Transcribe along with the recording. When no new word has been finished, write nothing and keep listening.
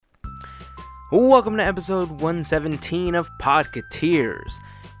Welcome to episode 117 of Podcateers.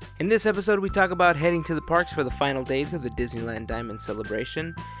 In this episode, we talk about heading to the parks for the final days of the Disneyland Diamond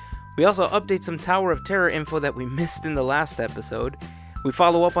Celebration. We also update some Tower of Terror info that we missed in the last episode. We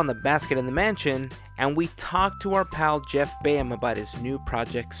follow up on the basket in the mansion, and we talk to our pal Jeff Bayham about his new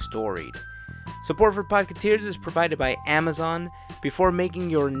project, Storied. Support for Podcateers is provided by Amazon. Before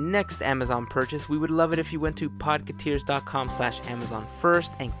making your next Amazon purchase, we would love it if you went to podcateers.com/Amazon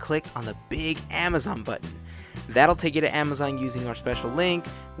first and click on the big Amazon button. That'll take you to Amazon using our special link,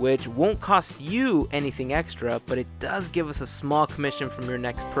 which won't cost you anything extra, but it does give us a small commission from your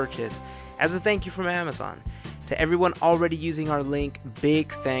next purchase as a thank you from Amazon. To everyone already using our link,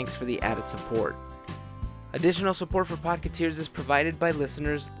 big thanks for the added support. Additional support for Podcateers is provided by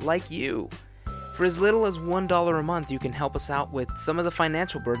listeners like you. For as little as $1 a month, you can help us out with some of the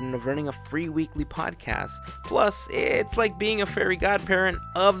financial burden of running a free weekly podcast. Plus, it's like being a fairy godparent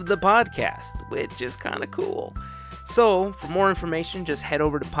of the podcast, which is kind of cool. So, for more information, just head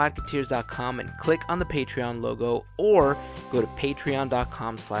over to podcateers.com and click on the Patreon logo, or go to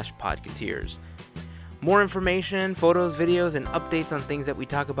patreon.com/podcateers. More information, photos, videos, and updates on things that we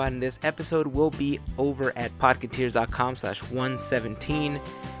talk about in this episode will be over at podcateers.com/117.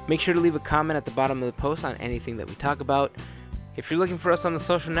 Make sure to leave a comment at the bottom of the post on anything that we talk about. If you're looking for us on the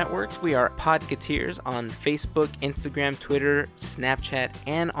social networks, we are Podcateers on Facebook, Instagram, Twitter, Snapchat,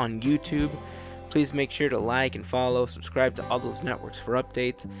 and on YouTube. Please make sure to like and follow, subscribe to all those networks for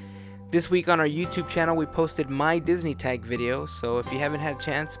updates. This week on our YouTube channel, we posted my Disney tag video, so if you haven't had a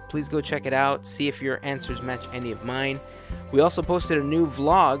chance, please go check it out, see if your answers match any of mine. We also posted a new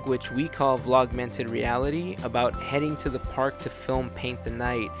vlog, which we call Vlogmented Reality, about heading to the park to film Paint the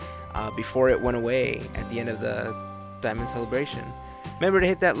Night before it went away at the end of the Diamond Celebration. Remember to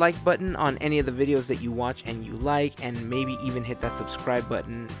hit that like button on any of the videos that you watch and you like, and maybe even hit that subscribe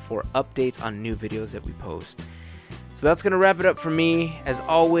button for updates on new videos that we post. So that's going to wrap it up for me. As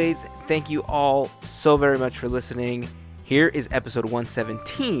always, thank you all so very much for listening. Here is episode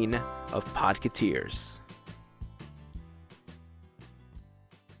 117 of Podcateers.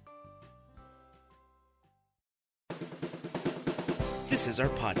 This is our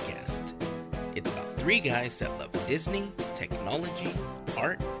podcast. It's about three guys that love Disney, technology,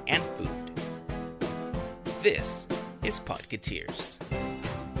 art, and food. This is Podcateers.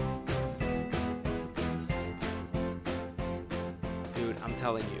 Dude, I'm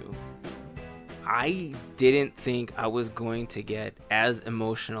telling you, I didn't think I was going to get as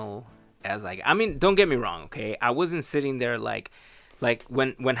emotional as I mean, don't get me wrong, okay? I wasn't sitting there like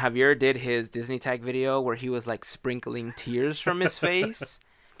when Javier did his Disney tag video where he was like sprinkling tears from his face,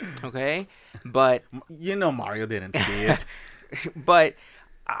 okay? But you know Mario didn't see it. But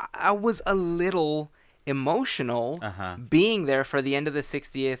I was a little emotional being there for the end of the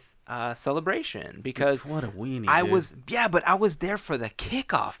 60th celebration, because what a weenie, I was there for the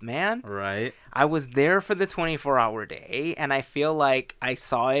kickoff, man. Right. I was there for the 24-hour day, and I feel like I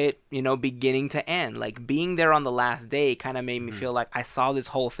saw it, beginning to end. Like, being there on the last day kind of made me feel like I saw this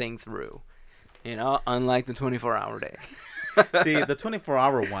whole thing through, unlike the 24-hour day. See, the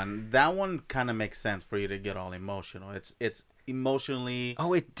 24-hour one, that one kind of makes sense for you to get all emotional. It's emotionally,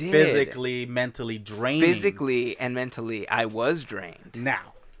 it did. Physically, mentally draining. Physically and mentally, I was drained.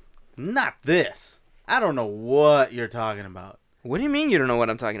 Now, not this. I don't know what you're talking about. What do you mean you don't know what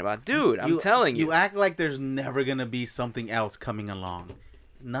I'm talking about? Dude, I'm telling you. You act like there's never going to be something else coming along.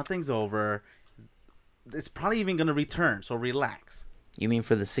 Nothing's over. It's probably even going to return, so relax. You mean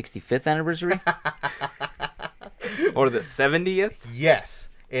for the 65th anniversary? Or the 70th? Yes,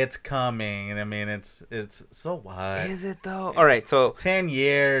 it's coming. I mean, it's so what? Is it though? All right, so 10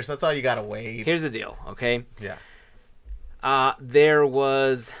 years. That's all you got to wait. Here's the deal, okay? Yeah. There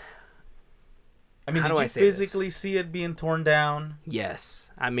was... I mean, did you physically see it being torn down? Yes.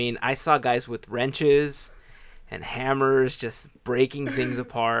 I mean, I saw guys with wrenches and hammers just breaking things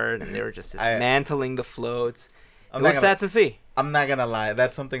apart, and they were just dismantling the floats. It was sad to see. I'm not going to lie.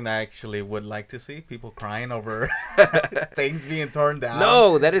 That's something that I actually would like to see. People crying over things being torn down.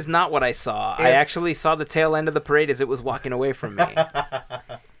 No, that is not what I saw. I actually saw the tail end of the parade as it was walking away from me.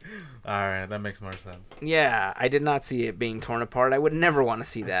 All right, that makes more sense. Yeah, I did not see it being torn apart. I would never want to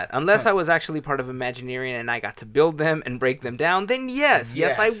see that. Unless I was actually part of Imagineering and I got to build them and break them down, then yes,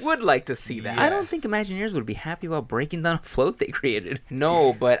 I would like to see that. Yes. I don't think Imagineers would be happy about breaking down a float they created.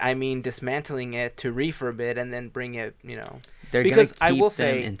 No, but I mean dismantling it to refurb it and then bring it, They're going to keep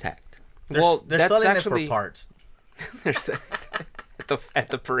them intact. They're selling it for parts. They're at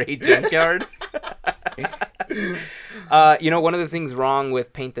the parade junkyard. One of the things wrong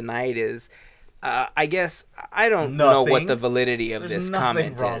with Paint the Night is I guess I don't know what Nothing. the validity of There's this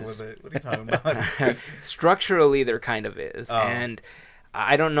nothing comment wrong is. with it. What are you talking about? Structurally, there kind of is, Oh. and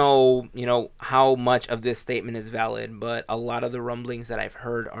I don't know, how much of this statement is valid, but a lot of the rumblings that I've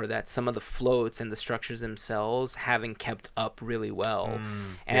heard are that some of the floats and the structures themselves haven't kept up really well.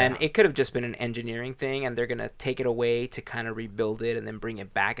 And yeah. it could have just been an engineering thing, and they're going to take it away to kind of rebuild it and then bring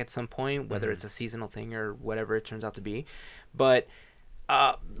it back at some point, whether it's a seasonal thing or whatever it turns out to be. But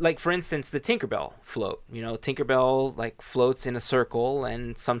like for instance, the Tinkerbell float. Tinkerbell like floats in a circle,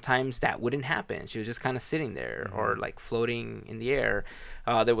 and sometimes that wouldn't happen. She was just kind of sitting there or like floating in the air.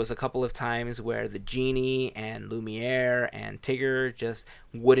 There was a couple of times where the genie and Lumiere and Tigger just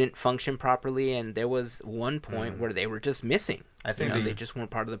wouldn't function properly, and there was one point where they were just missing. I think they just weren't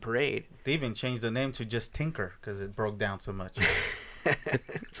part of the parade. They even changed the name to just Tinker because it broke down so much.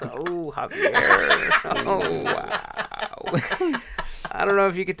 Oh, Javier! Oh, wow! I don't know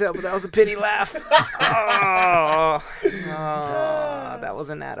if you could tell, but that was a pity laugh. Oh, that was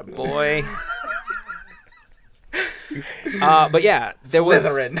an attaboy. But yeah, there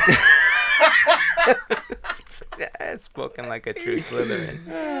Slytherin. it's spoken like a true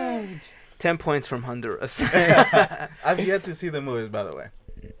Slytherin. 10 points from Honduras. I've yet to see the movies, by the way.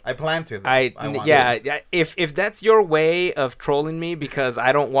 I plan to. Though. I want to. Yeah. If that's your way of trolling me because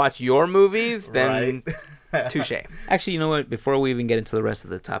I don't watch your movies, then touche. Actually, you know what? Before we even get into the rest of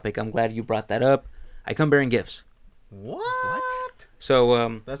the topic, I'm glad you brought that up. I come bearing gifts. What?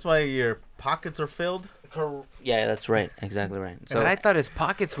 So, That's why your pockets are filled? yeah, that's right. Exactly right. So, But I thought his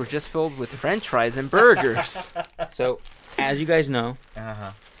pockets were just filled with French fries and burgers. so as you guys know,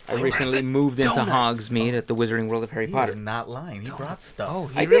 Uh-huh. I recently moved into donuts. Hogsmeade at the Wizarding World of Harry He Potter. is not lying. He brought stuff. Oh,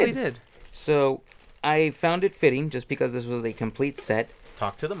 he I really did. did. So I found it fitting just because this was a complete set.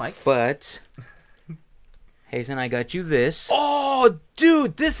 Talk to the mic. But Hazen, I got you this. Oh,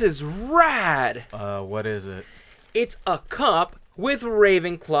 dude, this is rad. What is it? It's a cup with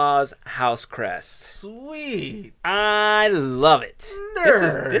Ravenclaw's house crest. Sweet. I love it.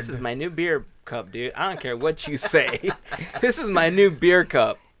 Nerd. This is my new beer cup, dude. I don't care what you say. This is my new beer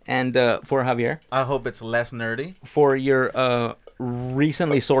cup. And for Javier, I hope it's less nerdy. for your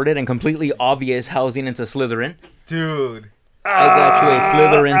recently sorted and completely obvious housing into Slytherin, Dude. I got you a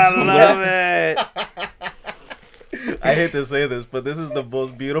Slytherin. I love it. I hate to say this, but this is the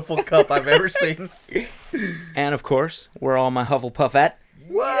most beautiful cup I've ever seen. And of course, where all my Hufflepuff at?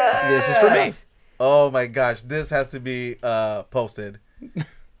 What? This is for me. Oh my gosh, this has to be posted.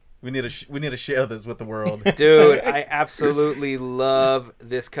 We need to share this with the world. Dude, I absolutely love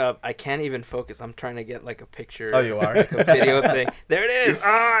this cup. I can't even focus. I'm trying to get like a picture. Oh, you are? Like a video thing. There it is. Oh,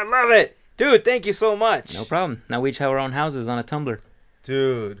 I love it. Dude, thank you so much. No problem. Now we each have our own houses on a tumbler.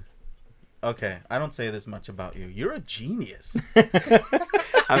 Dude. Okay, I don't say this much about you. You're a genius.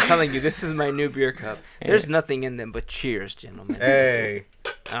 I'm telling you, this is my new beer cup. There's nothing in them but cheers, gentlemen. Hey.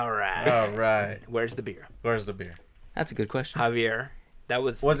 All right. All right. Where's the beer? Where's the beer? That's a good question. Javier, that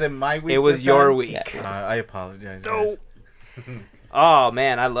was Was it my week? it was this your time? week. Yeah. I apologize. Oh. Guys. Oh,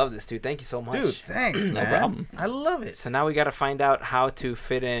 man, I love this, dude. Thank you so much. Dude, thanks, man. No problem. I love it. So now we got to find out how to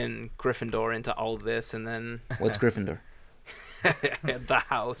fit in Gryffindor into all this and then What's Gryffindor? the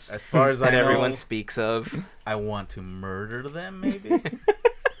house As far as I that know, everyone speaks of. I want to murder them, maybe.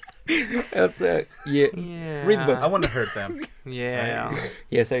 That's yeah. Yeah. Read the books. I want to hurt them. Yeah.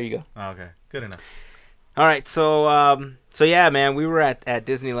 Yes, there you go. Okay, good enough. All right, so yeah, man, we were at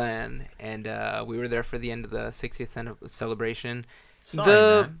Disneyland, and we were there for the end of the 60th celebration. Sorry,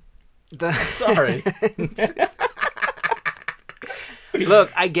 The- man. Sorry.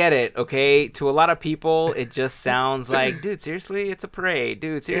 Look, I get it, okay? To a lot of people, it just sounds like, dude, seriously, it's a parade.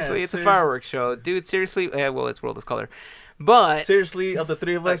 Dude, seriously, Yeah, it's serious- a fireworks show. Dude, seriously, well, it's World of Color. But Seriously, of the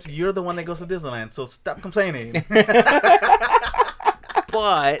three of us, you're the one that goes to Disneyland, so stop complaining.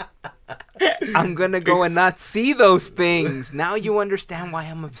 but I'm gonna go and not see those things. Now you understand why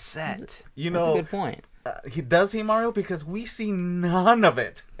I'm upset. You That's a know, good point. does he, Mario? Because we see none of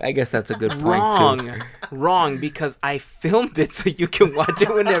it. I guess that's a good point too. Wrong, because I filmed it so you can watch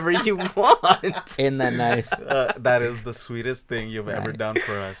it whenever you want. Isn't that nice? That is the sweetest thing you've ever Right. done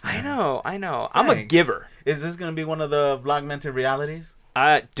for us, man. I know. I'm a Thanks. giver. Is this going to be one of the Vlogmented realities?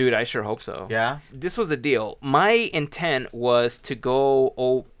 Dude, I sure hope so. Yeah? This was the deal. My intent was to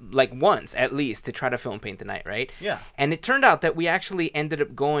go, like once at least, to try to film Paint the Night, right? Yeah. And it turned out that we actually ended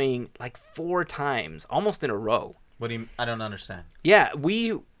up going like 4 times, almost in a row. What do you... I don't understand. Yeah,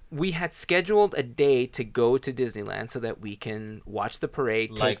 we had scheduled a day to go to Disneyland so that we can watch the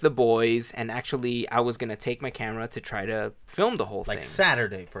parade, Like- take the boys, and actually I was going to take my camera to try to film the whole Like thing.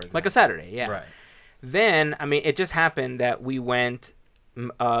 Saturday, for example. Like a Saturday, yeah. Right. Then, I mean, it just happened that we went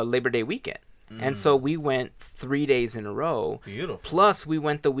Labor Day weekend. And so we went 3 days in a row. Beautiful. Plus, we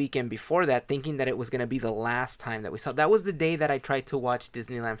went the weekend before that thinking that it was going to be the last time that we saw. That was the day that I tried to watch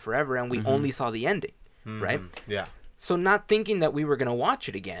Disneyland Forever, and we only saw the ending, right? Yeah. So not thinking that we were going to watch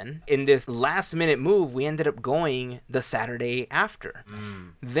it again, in this last-minute move, we ended up going the Saturday after.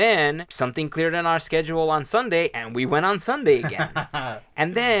 Then something cleared on our schedule on Sunday, and we went on Sunday again.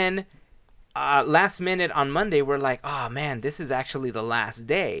 And then last minute on Monday, we're like, oh man, this is actually the last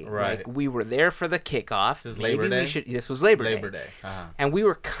day. Right. Like, we were there for the kickoff. This is Labor Day? This was Labor Day. Labor Day. And we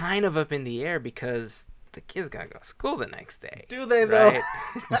were kind of up in the air because the kids gotta go to school the next day. Do they though?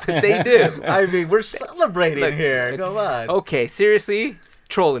 Right? They do. I mean, we're celebrating Look, here. Come on. Okay, seriously,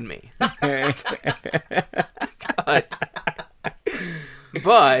 trolling me.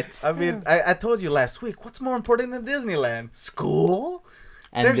 But I mean, I told you last week. What's more important than Disneyland? School.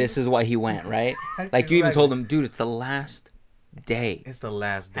 And this is why he went, right? Like, you even Exactly. told him, dude, it's the last day. It's the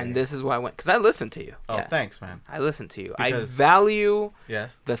last day. and this is why I went, because I listened to you. Oh, Yeah, thanks, man. I listened to you. I Because- value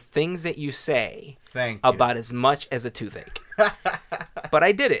Yes. the things that you say Thank you. about as much as a toothache. But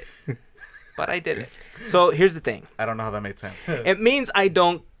I did it. So here's the thing. I don't know how that made sense. It means I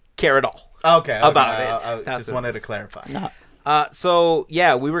don't care at all. Okay. About it. I That's just what wanted it to is. clarify. No. So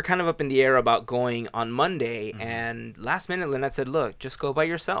yeah, we were kind of up in the air about going on Monday, and last minute Lynette said, look, just go by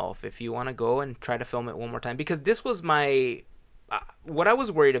yourself if you want to go and try to film it one more time, because this was my what I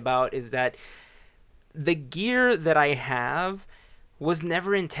was worried about is that the gear that I have was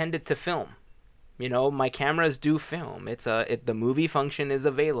never intended to film. You know, my cameras do film. The movie function is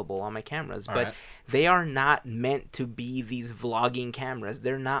available on my cameras, but right. they are not meant to be these vlogging cameras.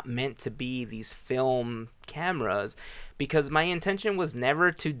 They're not meant to be these film cameras, because my intention was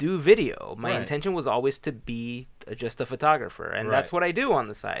never to do video. My Right. intention was always to be just a photographer, and Right. that's what I do on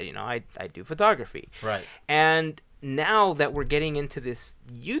the side. You know, I do photography. Right. And now that we're getting into this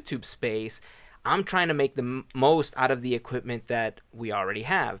YouTube space, I'm trying to make the most out of the equipment that we already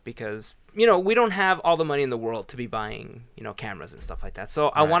have, because, you know, we don't have all the money in the world to be buying, you know, cameras and stuff like that. So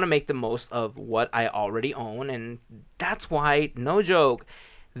I Right. want to make the most of what I already own. And that's why, no joke,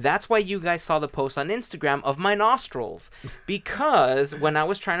 that's why you guys saw the post on Instagram of my nostrils, because when I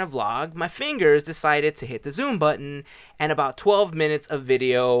was trying to vlog, my fingers decided to hit the zoom button, and about 12 minutes of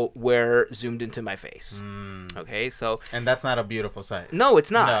video were zoomed into my face. Okay, so And that's not a beautiful sight. no,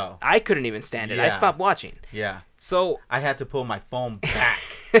 it's not. No. I couldn't even stand it. I Yeah. stopped watching. Yeah. So I had to pull my phone back.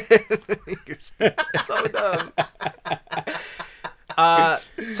 you're so dumb.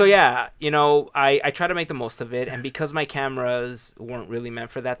 So yeah, you know, I try to make the most of it, and because my cameras weren't really meant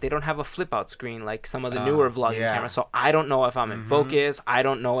for that, they don't have a flip out screen like some of the newer vlogging yeah. cameras. So I don't know if I'm in focus. I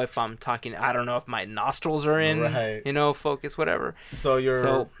don't know if I'm talking. I don't know if my nostrils are in, Right. you know, focus, whatever. So your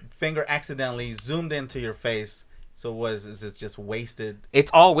So- finger accidentally zoomed into your face. So is it just wasted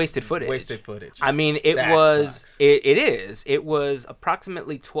It's all wasted footage. footage? I mean, it That was. sucks. It is. It was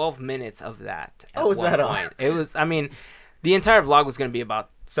approximately 12 minutes of that. at Oh, is one that all? point. It was. I mean, the entire vlog was going to be about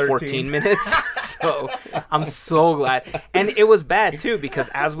 14 13. minutes. So I'm so glad. And it was bad too, because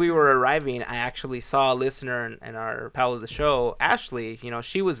as we were arriving, I actually saw a listener and our pal of the show, Ashley. You know,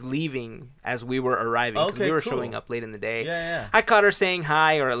 she was leaving as we were arriving, because Okay, we were cool. showing up late in the day. Yeah. I caught her saying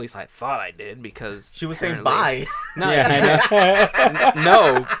hi, or at least I thought I did, because She was saying apparently- bye. No, Yeah, I know.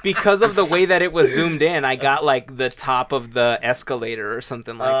 no, because of the way that it was zoomed in, I got like the top of the escalator or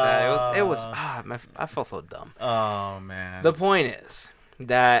something like that. I felt so dumb. Oh man. The point is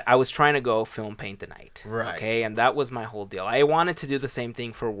that I was trying to go film Paint the Night. Right. Okay, and that was my whole deal. I wanted to do the same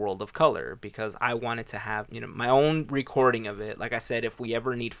thing for World of Color, because I wanted to have, you know, my own recording of it. Like I said, if we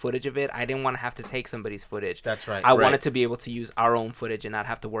ever need footage of it, I didn't want to have to take somebody's footage. That's right. I Right. wanted to be able to use our own footage and not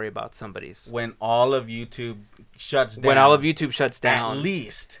have to worry about somebody's. When all of YouTube shuts down. When all of YouTube shuts down. At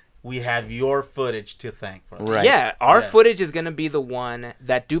least we have your footage to thank for. Right. Yeah, our Yeah. footage is going to be the one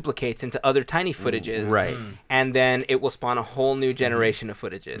that duplicates into other tiny footages. Right. And then it will spawn a whole new generation of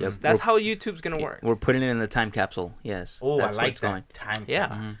footages. Yep. That's how YouTube's going to work. We're putting it in the time capsule. Yes. Oh, I That's where like it's that going. time. Yeah.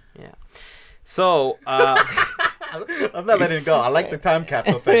 capsule. Yeah. So, I'm not letting it go. I like the time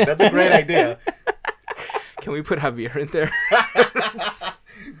capsule thing. That's a great idea. can we put Javier in there?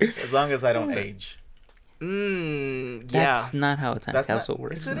 As long as I don't age. Yeah. That's not how a time That's capsule not,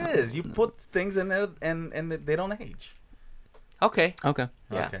 works. yes, it is. You put things in there and they don't age. Okay. Okay.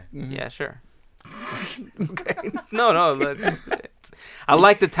 Yeah. Okay. Yeah, sure. Okay. No. I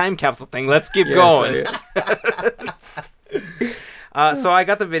like the time capsule thing. Let's keep going. So I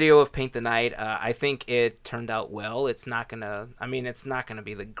got the video of Paint the Night. I think it turned out well. It's not gonna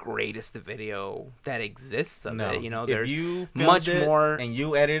be the greatest video that exists of No, it. You know, if there's you filmed much it more. and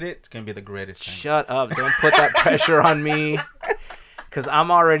you edit it, it's gonna be the greatest thing. Shut up! Don't put that pressure on me. because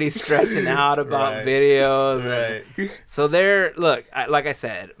I'm already stressing out about Right. videos. Right. So like I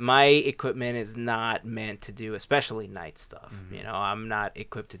said, my equipment is not meant to do, especially night stuff. Mm-hmm. I'm not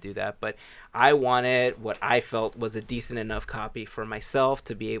equipped to do that. But I wanted what I felt was a decent enough copy for myself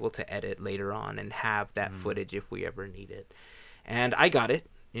to be able to edit later on and have that footage if we ever need it. And I got it.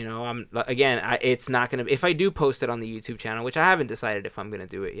 It's not gonna. If I do post it on the YouTube channel, which I haven't decided if I'm gonna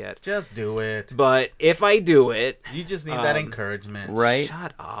do it yet. Just do it. But if I do it, You just need that encouragement. Right?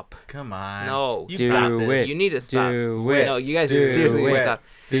 shut up. Come on. No. You Do got this. it. You need to stop. Do it. No, you guys Do seriously need to it. stop.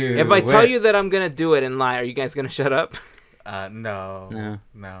 Do If I tell it. you that I'm gonna do it and lie, are you guys gonna shut up? No.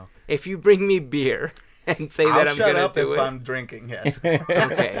 No. If you bring me beer and say that I'll I'm shut gonna up do if it, I'm drinking. Yes.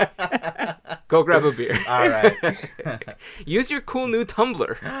 okay. Go grab a beer. All right. Use your cool new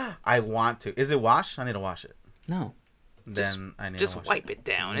tumbler. I want to. Is it washed? I need to wash it. No. Then I need Just to wash wipe it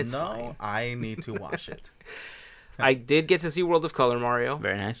down. It's no, fine. I need to wash it. I did get to see World of Color, Mario.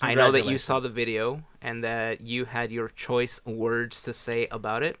 Very nice. I know that you saw the Congratulations. video and that you had your choice words to say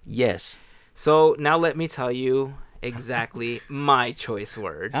about it. Yes. So now let me tell you exactly my choice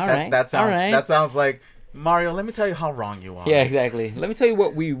words. All right. That sounds. All right. That sounds like Mario. Let me tell you how wrong you are. Yeah, exactly. Let me tell you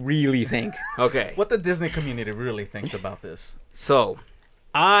what we really think. Okay. What the Disney community really thinks about this. So,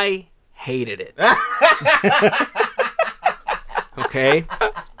 I hated it. Okay?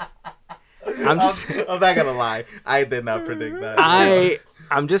 I'm not gonna lie. I did not predict that.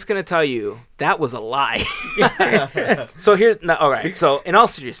 I'm just gonna tell you that was a lie. So all right. So in all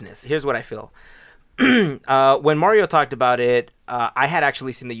seriousness, here's what I feel. When Mario talked about it, I had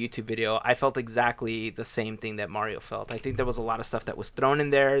actually seen the YouTube video. I felt exactly the same thing that Mario felt. I think there was a lot of stuff that was thrown in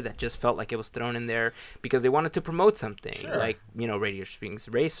there that just felt like it was thrown in there because they wanted to promote something, Sure. like Radio Springs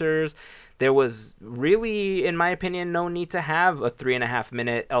Racers. There was really, in my opinion, no need to have a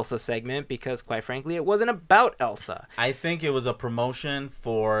 3.5-minute Elsa segment because, quite frankly, it wasn't about Elsa. I think it was a promotion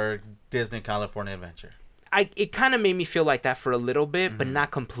for Disney California Adventure. It kind of made me feel like that for a little bit, but not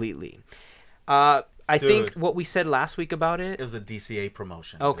completely. I think Dude. what we said last week about it. It was a DCA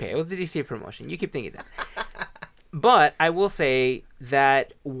promotion. Okay, it was the DCA promotion. You keep thinking that. But I will say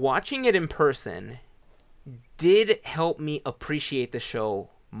that watching it in person did help me appreciate the show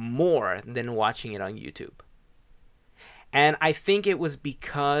more than watching it on YouTube. And I think it was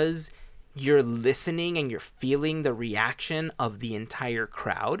because you're listening and you're feeling the reaction of the entire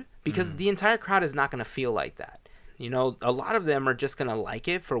crowd, because the entire crowd is not going to feel like that. A lot of them are just going to like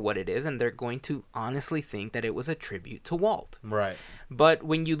it for what it is, and they're going to honestly think that it was a tribute to Walt. Right. But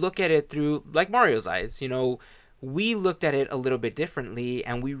when you look at it through, like Mario's eyes, we looked at it a little bit differently,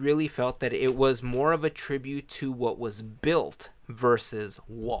 and we really felt that it was more of a tribute to what was built versus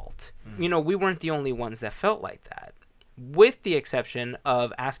Walt. We weren't the only ones that felt like that, with the exception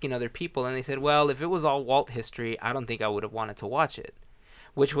of asking other people, and they said, well, if it was all Walt history, I don't think I would have wanted to watch it,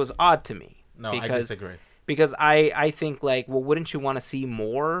 which was odd to me. No, I disagree. Because I think, wouldn't you want to see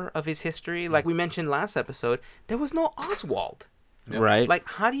more of his history? Like we mentioned last episode, there was no Oswald. Yep. Right. Like,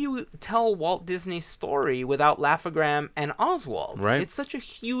 how do you tell Walt Disney's story without Laugh-O-Gram and Oswald? Right. It's such a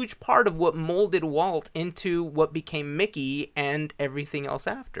huge part of what molded Walt into what became Mickey and everything else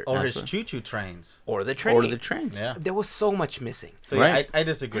after. Or his Absolutely. choo-choo trains. Or the train. Or the trains. Yeah. There was so much missing. So Right. yeah, I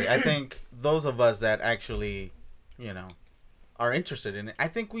disagree. I think those of us that actually, are interested in it, I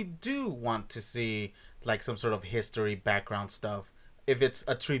think we do want to see like some sort of history background stuff if it's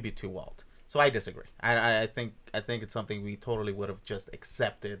a tribute to Walt. So I disagree. I think it's something we totally would have just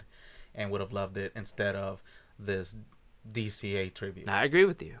accepted and would have loved it instead of this DCA tribute. I agree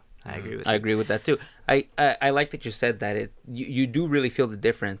with you. I agree with that too. I like that you said that you do really feel the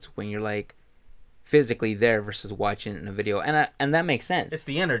difference when you're like physically there versus watching it in a video, and that makes sense. It's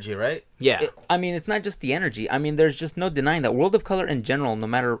the energy, right? Yeah. It's not just the energy. There's just no denying that World of Color in general, no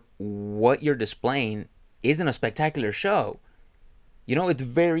matter what you're displaying, isn't a spectacular show. It's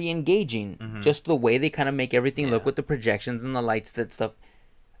very engaging. Just the way they kind of make everything look with the projections and the lights, that stuff.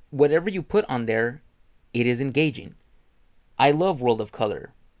 Whatever you put on there, it is engaging. I love World of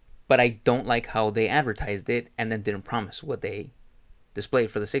Color, but I don't like how they advertised it and then didn't promise what they displayed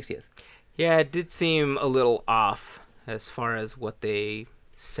for the 60th. Yeah, it did seem a little off as far as what they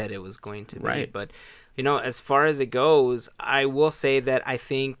said it was going to be. Right. But, as far as it goes, I will say that I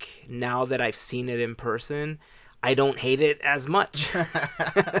think now that I've seen it in person, I don't hate it as much.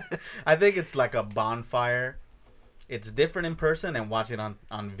 I think it's like a bonfire. It's different in person and watching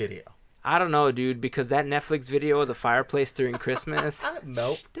on video. I don't know, dude, because that Netflix video of the fireplace during Christmas,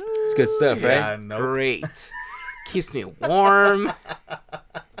 Nope. dude, It's good stuff, right? Yeah, nope. great. Keeps me warm.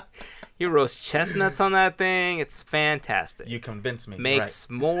 You roast chestnuts on that thing. It's fantastic. You convinced me. Make Right.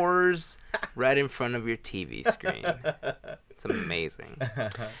 s'mores right in front of your TV screen. It's amazing.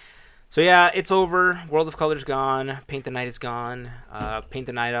 So yeah, it's over. World of Color's gone. Paint the Night is gone. Paint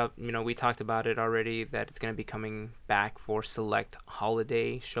the Night Up, we talked about it already, that it's going to be coming back for select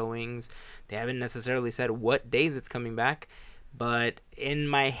holiday showings. They haven't necessarily said what days it's coming back, but in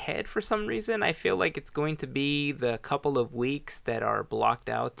my head, for some reason, I feel like it's going to be the couple of weeks that are blocked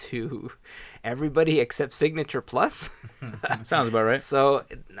out to everybody except Signature Plus. Sounds about right. So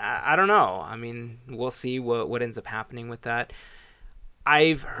I don't know. I mean, we'll see what ends up happening with that.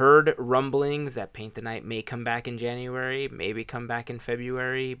 I've heard rumblings that Paint the Night may come back in January, maybe come back in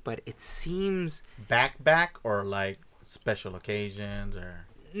February, but it seems... Back, or like special occasions, or...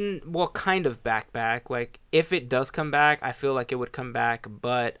 Well, kind of back. Like, if it does come back, I feel like it would come back,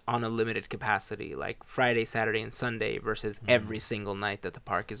 but on a limited capacity, like Friday, Saturday, and Sunday versus every single night that the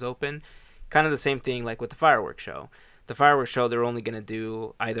park is open. Kind of the same thing like with the fireworks show. The fireworks show, they're only going to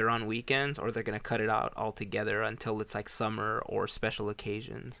do either on weekends or they're going to cut it out altogether until it's like summer or special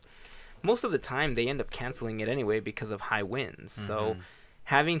occasions. Most of the time, they end up canceling it anyway because of high winds. So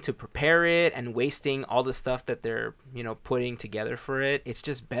having to prepare it and wasting all the stuff that they're, putting together for it, it's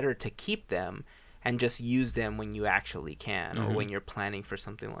just better to keep them and just use them when you actually can or when you're planning for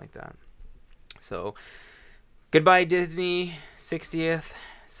something like that. So, goodbye, Disney 60th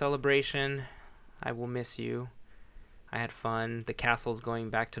celebration. I will miss you. I had fun. The castle's going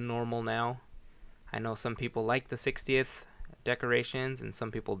back to normal now. I know some people liked the 60th decorations and some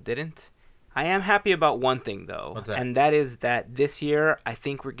people didn't. I am happy about one thing, though. What's that? And that is that this year, I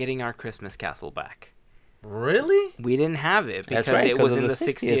think we're getting our Christmas castle back. Really? We didn't have it because That's right, it was 'cause in of the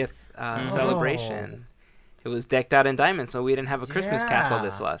the 60th celebration. It was decked out in diamonds, so we didn't have a Christmas castle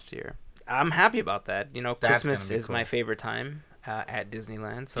this last year. I'm happy about that. Christmas gonna be is cool. my favorite time at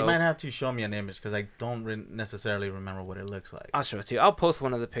Disneyland. So You might have to show me an image because I don't necessarily remember what it looks like. I'll show it to you. I'll post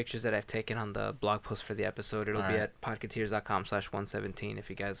one of the pictures that I've taken on the blog post for the episode. It'll be Alright. at podcateers.com/117 if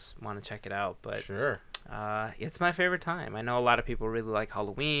you guys want to check it out. But Sure. it's my favorite time. I know a lot of people really like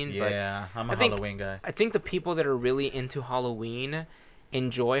Halloween. Yeah, I'm a I think- Halloween guy. But I think the people that are really into Halloween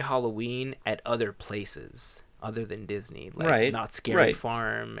enjoy Halloween at other places other than Disney. Like Right, Not Scary right.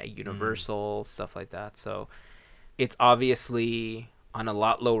 Farm, at Universal, stuff like that. So it's obviously on a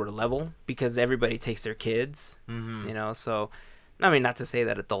lot lower level because everybody takes their kids, so I mean, not to say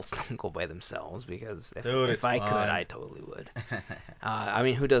that adults don't go by themselves, because Dude, if it's I could, fun. I totally would. I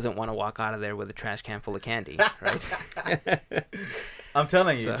mean, who doesn't want to walk out of there with a trash can full of candy, right? I'm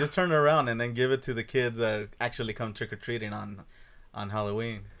telling you, So- just turn it around and then give it to the kids that actually come trick or treating on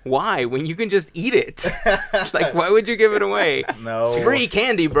Halloween. Why? When you can just eat it. Like, why would you give it away? No, It's free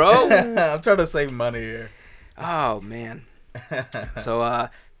candy, bro. I'm trying to save money here. Oh, man. So, a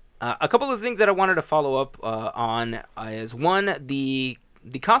couple of things that I wanted to follow up on is, one, the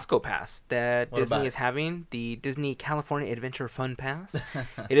Costco Pass that What Disney about is it? having, the Disney California Adventure Fun Pass.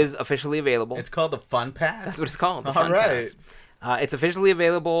 It is officially available. It's called the Fun Pass. That's what it's called, the All Fun right. Pass. It's officially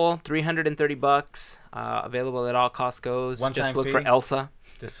available, $330, available at all Costco's. One-time Just look fee? for Elsa.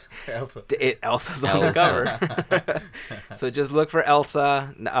 Just Elsa. Elsa's on the cover. So just look for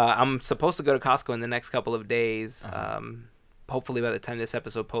Elsa. I'm supposed to go to Costco in the next couple of days. Hopefully by the time this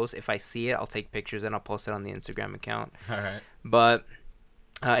episode posts, if I see it, I'll take pictures and I'll post it on the Instagram account. All right. But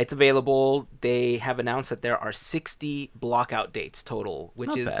it's available. They have announced that there are 60 blockout dates total, which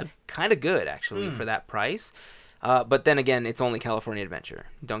Not is bad. kind of good, actually, for that price. But then again, it's only California Adventure.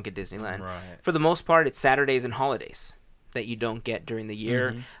 You don't get Disneyland. Right. For the most part, it's Saturdays and holidays that you don't get during the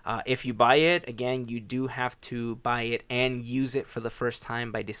year. If you buy it, again, you do have to buy it and use it for the first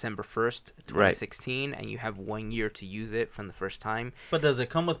time by December 1st, 2016, and you have 1 year to use it from the first time. But does it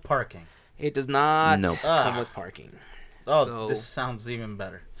come with parking? It does not Nope. come with parking. Oh, So- this sounds even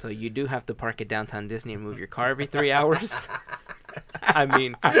better. So you do have to park at Downtown Disney and move your car every 3 hours. I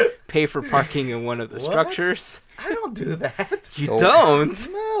mean, pay for parking in one of the What? structures. I don't do that. You Oh. don't?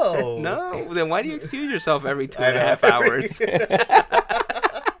 No. No. Then why do you excuse yourself every two I and a know. half hours?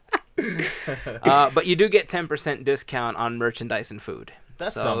 But you do get 10% discount on merchandise and food.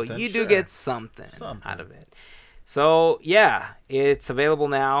 That's so something, you do sure. get something Something. out of it. So yeah, it's available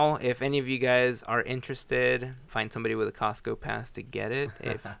now. If any of you guys are interested, find somebody with a Costco pass to get it.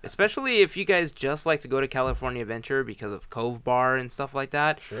 Especially if you guys just like to go to California Adventure because of Cove Bar and stuff like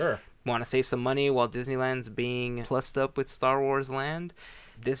that. Sure. Want to save some money while Disneyland's being plussed up with Star Wars Land,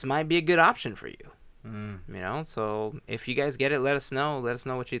 this might be a good option for you. So if you guys get it, let us know. Let us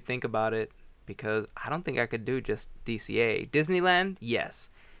know what you think about it, because I don't think I could do just DCA. Disneyland, yes.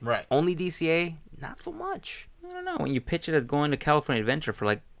 Right. Only DCA, not so much. I don't know. When you pitch it as going to California Adventure for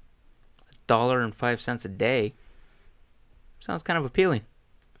like $1.05 a day, sounds kind of appealing.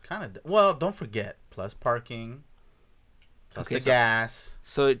 Kind of. Well, don't forget, plus parking, Plus Okay, the so- gas.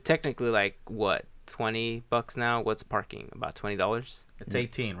 So technically, like what, $20 now? What's parking? About $20, It's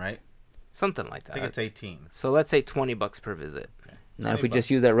 18, right? something like I think it's that. 18. So let's say $20 per visit. Now, if we $20. just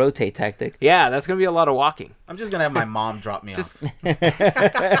use that rotate tactic, Yeah, that's gonna be a lot of walking. I'm just gonna have my mom drop me Just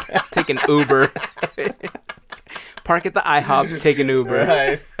off. take an Uber. Park at the IHOP, take an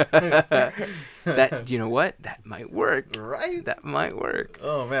Uber. Right. That, you know what? That might work. Right. That might work.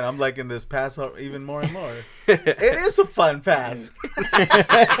 Oh man, I'm liking this pass even more and more. It is a fun pass.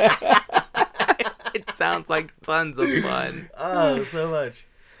 It sounds like tons of fun. Oh, so much.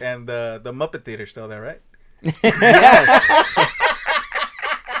 And the Muppet Theater's still there, right? Yes.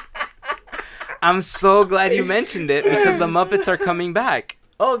 I'm so glad you mentioned it because the Muppets are coming back.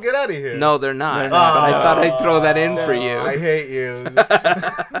 Oh, get out of here. No, they're not. They're But not. I thought I'd throw that in for I you. hate you.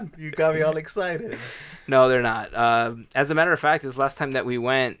 You got me all excited. No, they're not. As a matter of fact, this last time that we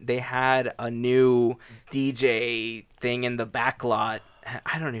went, they had a new DJ thing in the back lot.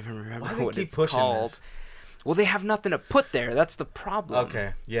 I don't even remember Why they what keep it's pushing called. this? Well, they have nothing to put there. That's the problem.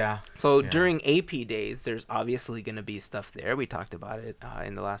 Okay, yeah. So Yeah. during AP days, there's obviously going to be stuff there. We talked about it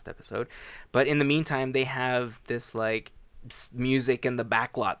in the last episode. But in the meantime, they have this like music in the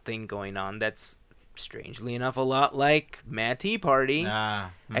backlot thing going on that's strangely enough a lot like Mad Tea Party,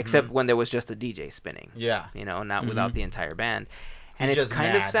 except when there was just a DJ spinning. Yeah. You know, not without the entire band. And He's it's just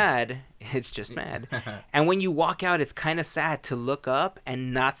kind of mad. sad. It's just mad. And when you walk out, it's kind of sad to look up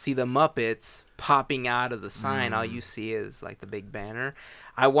and not see the Muppets popping out of the sign. All you see is like the big banner.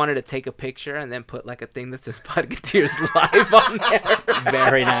 I wanted to take a picture and then put like a thing that says Podcateers Live on there.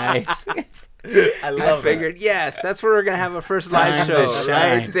 very nice. I love I figured, yes, that's where we're going to have a first live Time to show.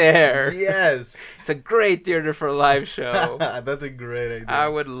 shine. Right there. it. Yes. It's a great theater for a live show. That's a great idea. I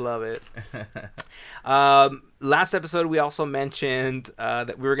would love it. Last episode, we also mentioned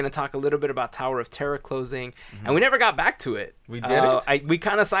that we were going to talk a little bit about Tower of Terror closing, and we never got back to it. We didn't? We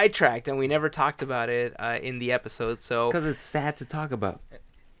kind of sidetracked, and we never talked about it in the episode. So, Because it's sad to talk about.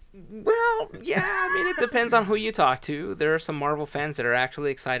 well, yeah, I mean, it depends on who you talk to. There are some Marvel fans that are actually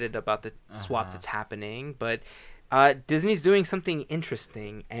excited about the swap that's happening, but Disney's doing something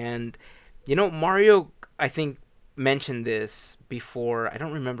interesting, and you know, Mario, I think, mentioned this before. I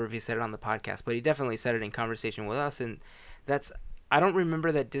don't remember if he said it on the podcast, but he definitely said it in conversation with us, and that's, I don't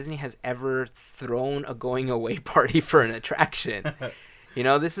remember that Disney has ever thrown a going away party for an attraction. You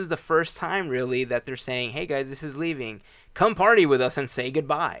know, this is the first time really that they're saying, hey guys, this is leaving, come party with us and say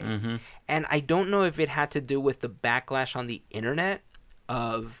goodbye. And I don't know if it had to do with the backlash on the internet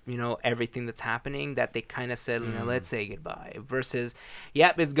of, you know, everything that's happening, that they kind of said, you know, let's say goodbye, versus,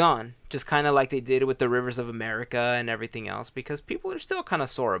 yep, it's gone. Just kind of like they did with the Rivers of America and everything else, because people are still kind of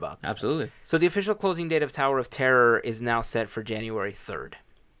sore about that. Absolutely. So the official closing date of Tower of Terror is now set for January 3rd,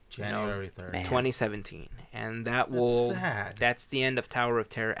 January 3rd. Man. 2017. And that will, sad. that's the end of Tower of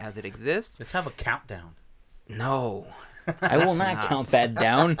Terror as it exists. Let's have a countdown. No. I will not count that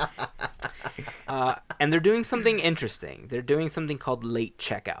down. And they're doing something interesting. They're doing something called late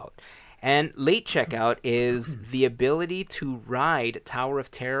checkout. And late checkout is the ability to ride Tower of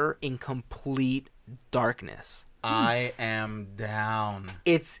Terror in complete darkness. I am down.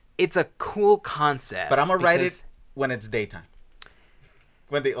 It's a cool concept. But I'm going to write because it when it's daytime.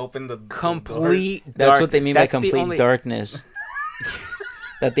 When they open the complete That's dark. what they mean by That's the complete only- darkness.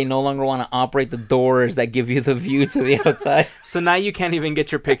 That they no longer want to operate the doors that give you the view to the outside. So now you can't even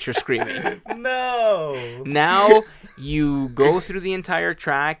get your picture screaming. No. Now you go through the entire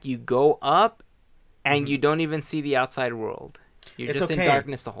track, you go up, and you don't even see the outside world. You're It's just in okay.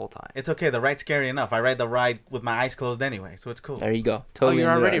 darkness the whole time. It's okay. The ride's scary enough. I ride the ride with my eyes closed anyway, so it's cool. There you go. Oh, Totally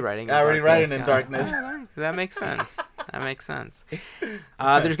you're in the already dark. riding. I already riding in Yeah. darkness. All right. That makes sense. That makes sense.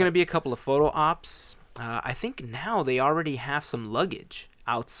 There's going to be a couple of photo ops. I think now they already have some luggage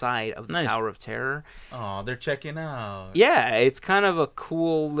outside of the Nice. Tower of Terror. Oh, they're checking out. Yeah, it's kind of a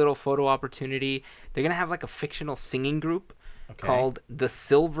cool little photo opportunity. They're going to have like a fictional singing group Okay. called the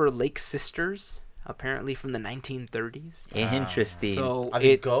Silver Lake Sisters, apparently from the 1930s. Interesting. So Are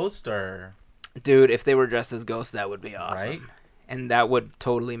they it, ghost or dude, if they were dressed as ghosts, that would be awesome. right? And that would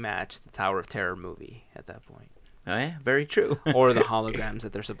totally match the Tower of Terror movie at that point. Oh, yeah, very true. Or the holograms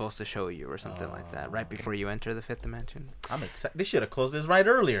that they're supposed to show you or something like that right before you enter the fifth dimension. I'm excited. They should have closed this ride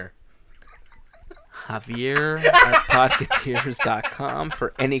earlier. Javier at podcateers.com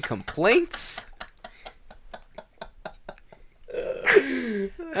for any complaints.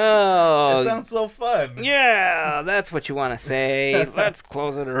 Oh, That sounds so fun. yeah, that's what you want to say. Let's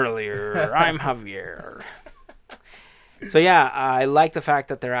close it earlier. I'm Javier. So yeah, I like the fact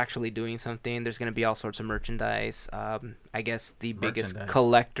that they're actually doing something. There's going to be all sorts of merchandise. I guess the biggest Merchandise.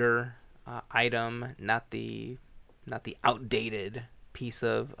 collector item, not the not the outdated piece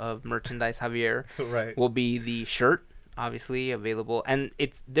of merchandise, Javier, Right. will be the shirt, obviously available, and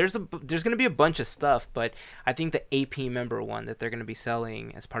there's going to be a bunch of stuff, but I think the AP member one that they're going to be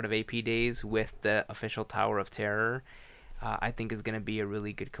selling as part of AP Days with the official Tower of Terror, I think is going to be a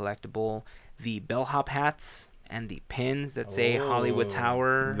really good collectible. The bellhop hats and the pins that say Hollywood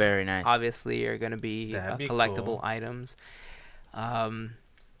Tower, Very nice. obviously are going to be, That'd be collectible cool. items. Can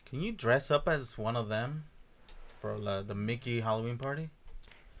you dress up as one of them for the Mickey Halloween party?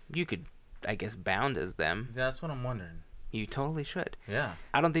 You could, I guess, bound as them. That's what I'm wondering. You totally should. Yeah.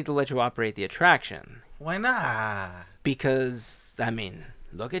 I don't think they'll let you operate the attraction Why not? because, I mean,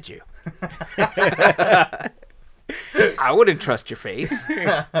 look at you. I wouldn't trust your face.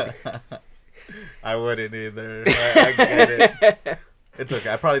 I wouldn't either. I get it. It's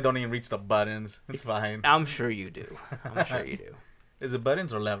okay. I probably don't even reach the buttons. It's fine. I'm sure you do. I'm sure you do. Is it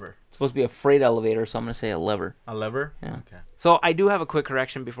buttons or lever? It's supposed to be a freight elevator, so I'm going to say a lever. A lever? Yeah. Okay. So I do have a quick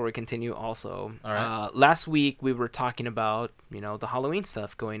correction before we continue also. All right. Last week we were talking about, the Halloween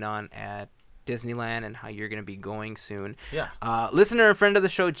stuff going on at Disneyland and how you're going to be going soon. Yeah. Listener and friend of the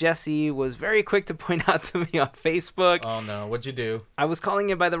show, Jesse, was very quick to point out to me on Facebook. Oh no, what'd you do? I was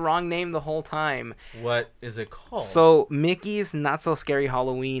calling it by the wrong name the whole time. What is it called? So Mickey's Not So Scary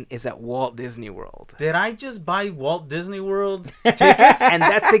Halloween is at Walt Disney World. Did I just buy Walt Disney World Tickets? And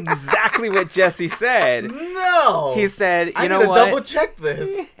that's exactly what Jesse said. No. He said, I you know need to what? double check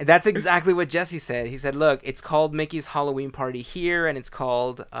this. That's exactly what Jesse said. He said, look, it's called Mickey's Halloween Party here, and it's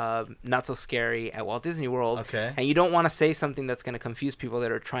called Not So Scary at Walt Disney World. Okay. And you don't want to say something that's going to confuse people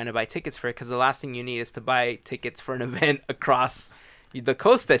that are trying to buy tickets for it, because the last thing you need is to buy tickets for an event across the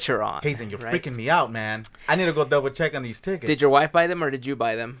coast that you're on. Hazen, you're right? freaking me out, man. I need to go double check on these tickets. Did your wife buy them, or did you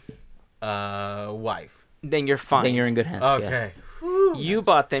buy them? Wife. Then you're fine. Then you're in good hands. Yeah. Okay. You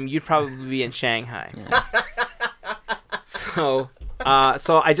bought them, you'd probably be in Shanghai. Yeah. So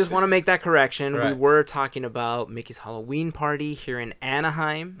I just want to make that correction. We Right. were talking about Mickey's Halloween Party here in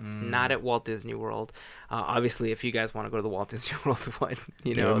Anaheim, not at Walt Disney World. Obviously, if you guys want to go to the Walt Disney World,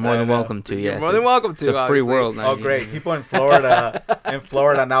 You're more than welcome to, you're yes. more than welcome to. It's a free obviously. world now. Oh, great. People in Florida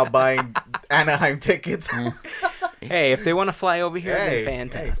now buying Anaheim tickets. Hey, if they want to fly over here, Hey, then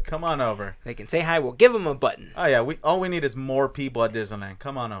fantastic. come on over. They can say hi. We'll give them a button. Oh, yeah. All we need is more people at Disneyland.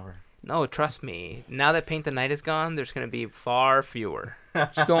 Come on over. No, trust me. Now that Paint the Night is gone, there's going to be far fewer.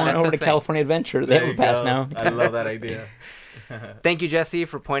 Just going That's over a to thing. California Adventure. They There have you a pass go. now. I love that idea. Thank you, Jesse,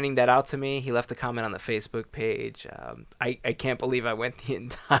 for pointing that out to me. He left a comment on the Facebook page. I can't believe I went the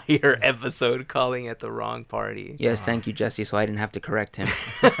entire episode calling it the wrong party. Yes, thank you, Jesse, so I didn't have to correct him.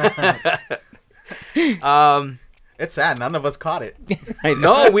 It's sad. None of us caught it.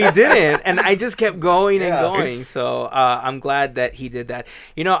 No, we didn't. And I just kept going and Yeah. going. So I'm glad that he did that.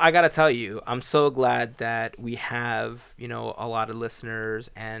 I got to tell you, I'm so glad that we have, a lot of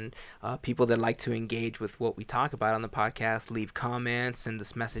listeners and people that like to engage with what we talk about on the podcast, leave comments, send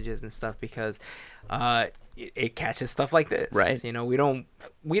us messages and stuff, because it catches stuff like this. Right. We don't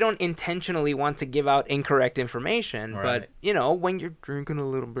intentionally want to give out incorrect information, Right. but, when you're drinking a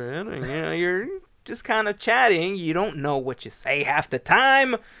little bit and, you're just kind of chatting, you don't know what you say half the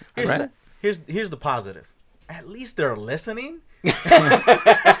time. Right. Here's the positive. At least they're listening.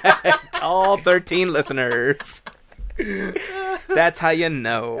 All 13 listeners. That's how you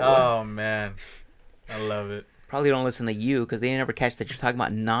know. Oh man, I love it. Probably don't listen to you because they never catch that you're talking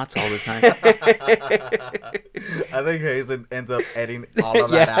about knots all the time. I think Hazen ends up editing all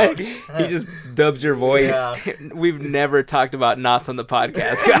of that out. He just dubs your voice. Yeah. We've never talked about knots on the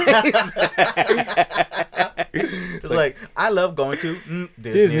podcast, guys. It's like I love going to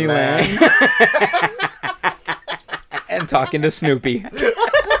Disneyland. And talking to Snoopy.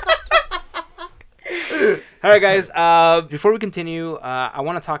 All right, guys. Before we continue, I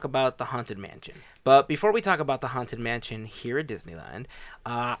want to talk about the Haunted Mansion. But before we talk about the Haunted Mansion here at Disneyland,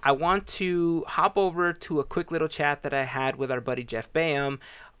 I want to hop over to a quick little chat that I had with our buddy Jeff Bayham.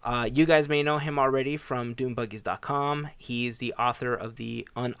 You guys may know him already from DoomBuggies.com. He's the author of the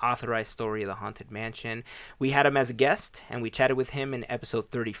unauthorized story of the Haunted Mansion. We had him as a guest, and we chatted with him in episode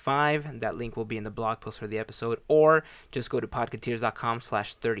 35. That link will be in the blog post for the episode, or just go to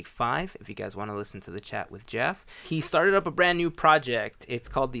podcateers.com/35 if you guys want to listen to the chat with Jeff. He started up a brand new project. It's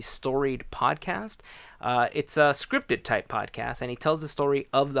called the Storied Podcast. It's a scripted type podcast, and he tells the story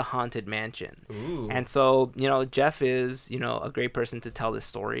of the Haunted Mansion. Ooh. And so, Jeff is, a great person to tell this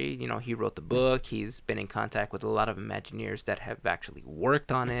story. He wrote the book. He's been in contact with a lot of Imagineers that have actually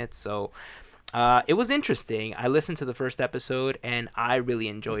worked on it. So it was interesting. I listened to the first episode, and I really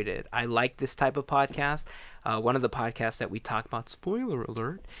enjoyed it. I like this type of podcast. One of the podcasts that we talk about, spoiler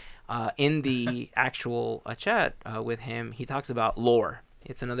alert, In the actual chat with him, he talks about lore.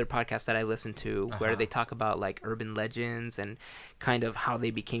 It's another podcast that I listen to where they talk about like urban legends and kind of how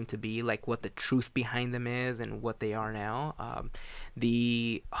they became to be, like what the truth behind them is and what they are now.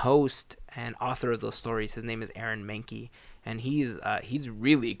 The host and author of those stories, his name is Aaron Mahnke, and he's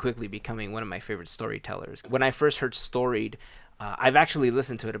really quickly becoming one of my favorite storytellers. When I first heard Storied, I've actually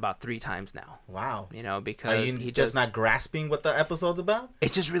listened to it about 3 times now. Wow. You know, because are you just not grasping what the episode's about?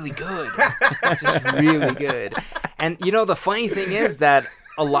 It's just really good. It's just really good. And, you know, the funny thing is that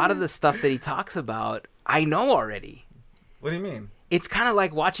a lot of the stuff that he talks about, I know already. What do you mean? It's kind of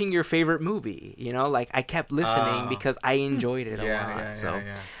like watching your favorite movie, you know? Like, I kept listening because I enjoyed it a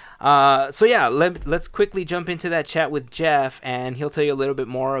lot. So yeah, let's quickly jump into that chat with Jeff, and he'll tell you a little bit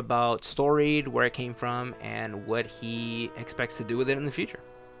more about Storied, where it came from, and what he expects to do with it in the future.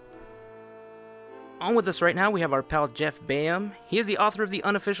 On with us right now, we have our pal Jeff Bayham. He is the author of The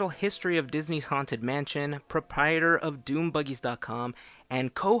Unofficial History of Disney's Haunted Mansion, proprietor of DoomBuggies.com,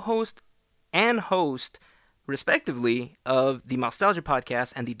 and co-host and host, respectively, of the Nostalgia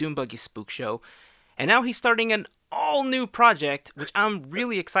Podcast and the Doom Buggies Spook Show. And now he's starting an all-new project, which I'm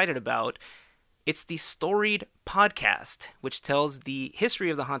really excited about. It's the Storied Podcast, which tells the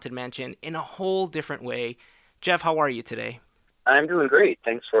history of the Haunted Mansion in a whole different way. Jeff, how are you today? I'm doing great.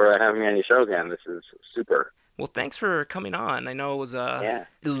 Thanks for having me on your show again. This is super. Well, thanks for coming on. I know it was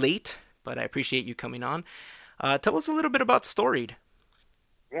late, but I appreciate you coming on. Tell us a little bit about Storied.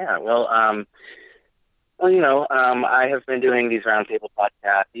 Yeah, well, I have been doing these roundtable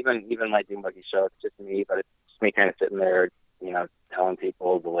podcasts, even my Doom Buggy show. It's just me, but it's just me kind of sitting there, you know, telling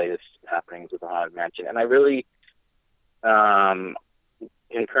people the latest happenings with the Haunted Mansion. And I really,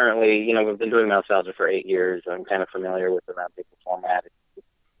 and currently, you know, we've been doing Nostalgia for 8 years. I'm kind of familiar with the roundtable format. It's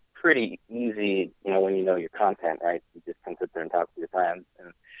pretty easy, you know, when you know your content, right? You just can sit there and talk to your friends.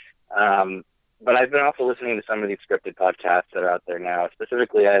 And, but I've been also listening to some of these scripted podcasts that are out there now.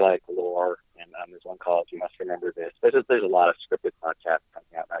 Specifically, I like Lore, and there's one called You Must Remember This. There's a lot of scripted podcasts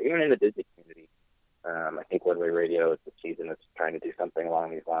coming out now, even in the Disney community. I think Woodway Radio is the season that's trying to do something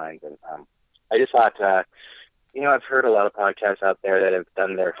along these lines. And I just thought, you know, I've heard a lot of podcasts out there that have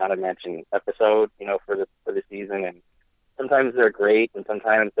done their Haunted Mansion episode, you know, for the season, and sometimes they're great, and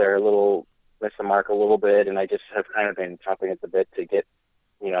sometimes they're a little miss the mark a little bit. And I just have kind of been chomping at the bit to get,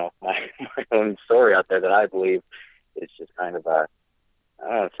 you know, my own story out there that I believe is just kind of I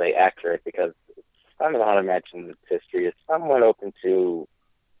don't want to say accurate, because some of the Haunted Mansion's history is somewhat open to,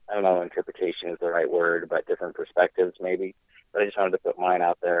 I don't know, interpretation is the right word, but different perspectives maybe. But I just wanted to put mine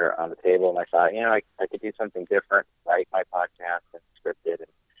out there on the table, and I thought, you know, I could do something different, write my podcast and script it,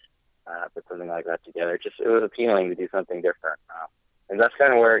 and put something like that together. It was appealing to do something different. And that's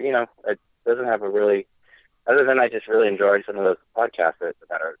kind of where, you know, it doesn't have a really, other than I just really enjoyed some of those podcasts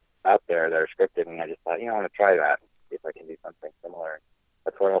that are out there that are scripted, and I just thought, you know, I want to try that and see if I can do something similar.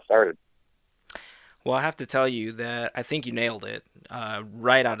 That's where it all started. Well, I have to tell you that I think you nailed it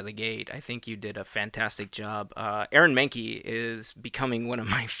right out of the gate. I think you did a fantastic job. Aaron Mahnke is becoming one of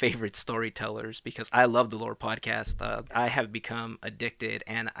my favorite storytellers because I love the Lore podcast. I have become addicted,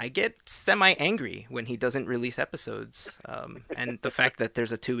 and I get semi-angry when he doesn't release episodes. And the fact that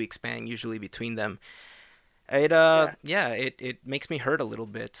there's a 2-week span usually between them, it makes me hurt a little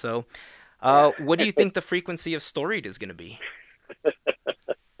bit. So what do you think the frequency of Storied is going to be?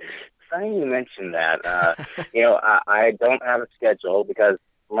 Funny you mentioned that. You know, I don't have a schedule because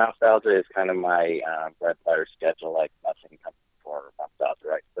Nostalgia is kind of my bread and butter schedule, like nothing comes before Nostalgia,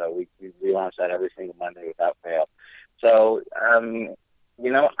 right? So we launch that every single Monday without fail. So,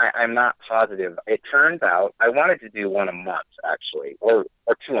 you know, I'm not positive. It turns out I wanted to do one a month, actually, or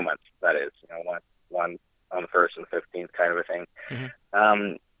 2 a month, that is. You know, one on the 1st and the 15th kind of a thing.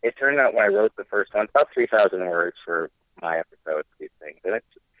 Mm-hmm. It turned out when I wrote the first one, about 3,000 words for my episodes, these things. And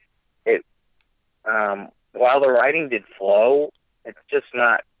while the writing did flow, it's just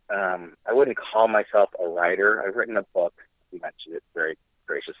not, I wouldn't call myself a writer. I've written a book, you mentioned it very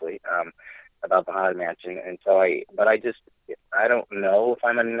graciously, about the Haunted Mansion. And so I don't know if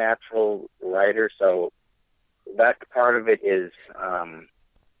I'm a natural writer. So that part of it is,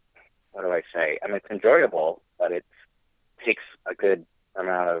 what do I say? I mean, it's enjoyable, but it takes a good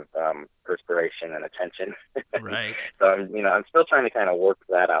amount of perspiration and attention. Right. So I'm still trying to kind of work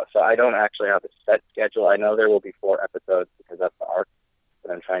that out. So I don't actually have a set schedule. I know there will be 4 episodes because that's the arc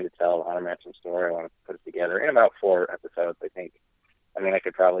that I'm trying to tell the Haunted Mansion story. I want to put it together in about 4 episodes, I think. I mean, I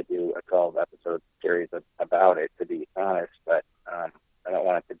could probably do a 12-episode series about it, to be honest, but I don't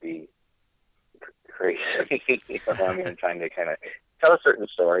want it to be crazy. I mean, I'm trying to kind of tell a certain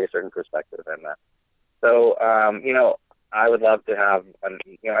story, a certain perspective, and that. So, you know, I would love to have,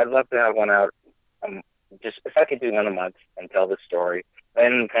 I'd love to have one out. Just if I could do one a month and tell the story,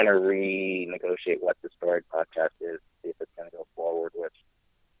 then kind of renegotiate what the story podcast is, see if it's going to go forward with.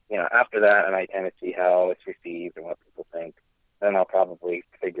 After that, and I kind of see how it's received and what people think, then I'll probably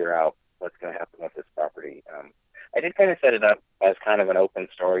figure out what's going to happen with this property. I did kind of set it up as kind of an open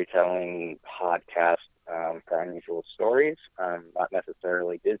storytelling podcast for unusual stories, not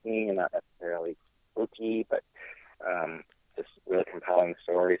necessarily Disney and not necessarily spooky, but just really compelling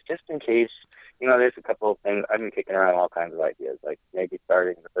stories, just in case, there's a couple of things. I've been kicking around all kinds of ideas, like maybe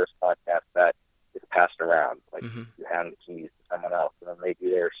starting the first podcast that is passed around, like you hand the keys to someone else, and then they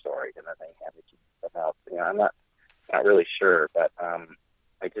do their story, and then they hand the keys to someone else. I'm not really sure, but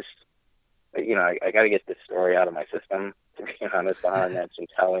I just, I got to get this story out of my system, to be honest. I mentioned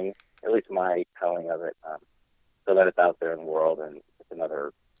telling, at least my telling of it, so that it's out there in the world, and it's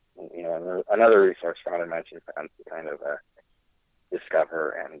another resource for Haunted Mansion fans to kind of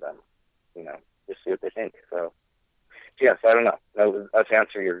discover and, just see what they think. So, yes, I don't know. Let's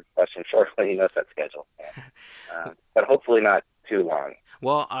answer your question shortly. That schedule. But hopefully not too long.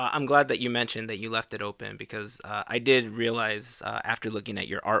 Well, I'm glad that you mentioned that you left it open, because I did realize after looking at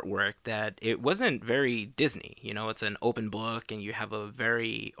your artwork that it wasn't very Disney. It's an open book, and you have a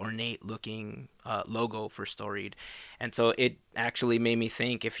very ornate looking logo for Storied. And so it actually made me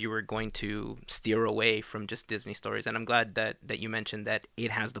think if you were going to steer away from just Disney stories. And I'm glad that you mentioned that it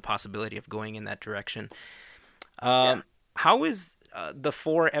has the possibility of going in that direction. How is the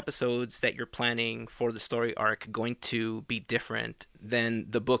 4 episodes that you're planning for the story arc going to be different than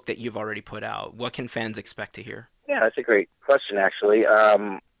the book that you've already put out? What can fans expect to hear? Yeah, that's a great question, actually.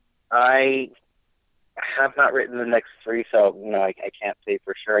 I have not written the next 3, so, I can't say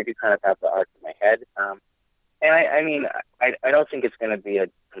for sure. I do kind of have the arc in my head. And I don't think it's going to be a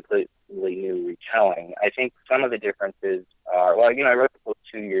completely new retelling. I think some of the differences are, I wrote the book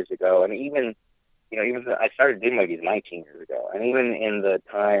 2 years ago, and even I started doing movies 19 years ago, and even in the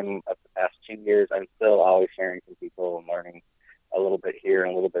time of the past 2 years, I'm still always hearing from people and learning a little bit here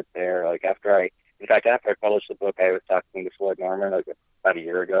and a little bit there. Like after I published the book, I was talking to Floyd Norman about a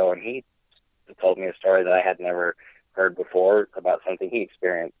year ago, and he told me a story that I had never heard before about something he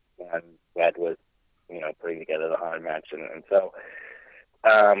experienced when Ed was, putting together the Haunted Mansion. And so,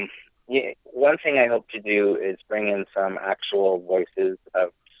 one thing I hope to do is bring in some actual voices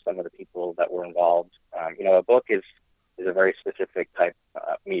of some of the people that were involved. A book is a very specific type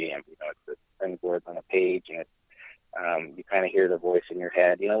medium. It's the printed words on a page, and it's, you kind of hear the voice in your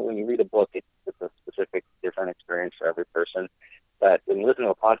head. When you read a book, it's a specific, different experience for every person. But when you listen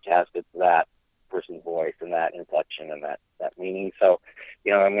to a podcast, it's that person's voice and that inflection and that meaning. So,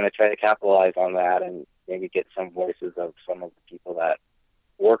 I'm going to try to capitalize on that and maybe get some voices of some of the people that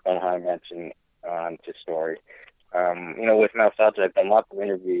work on Haunted Mansion to story. With Nostalgia, I've done lots of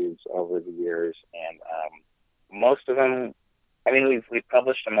interviews over the years, and most of them, we've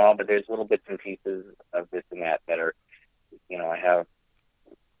published them all, but there's little bits and pieces of this and that are, I have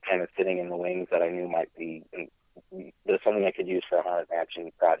kind of sitting in the wings that I knew might be, there's something I could use for a Haunted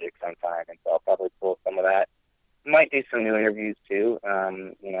Mansion project sometime, and so I'll probably pull some of that. Might do some new interviews too,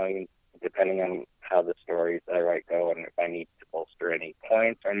 depending on how the stories that I write go, and if I need to bolster any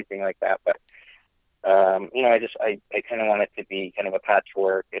points or anything like that, but I kind of want it to be kind of a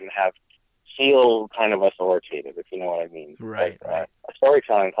patchwork and feel kind of authoritative, if you know what I mean. Right. A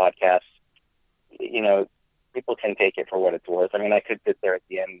storytelling podcast, people can take it for what it's worth. I could sit there at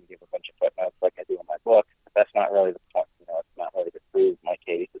the end and give a bunch of footnotes like I do in my book, but that's not really the point. It's not really to prove my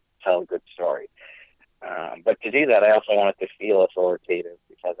case, it's to tell a good story. But to do that, I also want it to feel authoritative,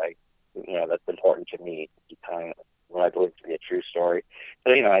 because that's important to me, to keep telling what I believe to be a true story.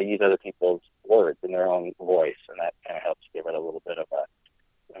 So, I use other people's words in their own voice, and that kind of helps give it a little bit of a,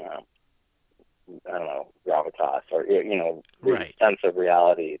 gravitas, or, right, sense of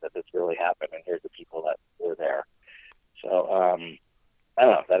reality that this really happened, and here's the people that were there. So, I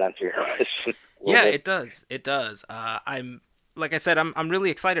don't know if that answers your question. Yeah, it does. It does. Like I said, I'm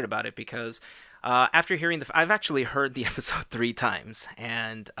really excited about it, because after hearing I've actually heard the episode 3 times,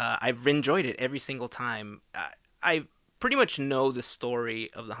 and I've enjoyed it every single time. I pretty much know the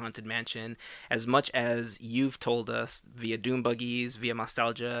story of the Haunted Mansion as much as you've told us via Doom Buggies, via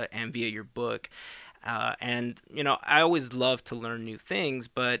Nostalgia, and via your book. And I always love to learn new things,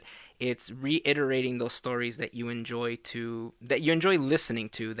 but it's reiterating those stories that you enjoy listening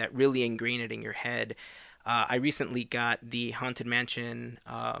to, that really ingrain it in your head. I recently got the Haunted Mansion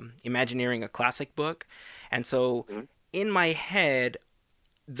Imagineering a Classic book, and so in my head,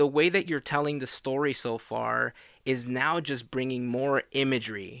 the way that you're telling the story so far is now just bringing more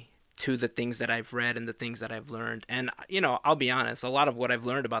imagery to the things that I've read and the things that I've learned. And, you know, I'll be honest, a lot of what I've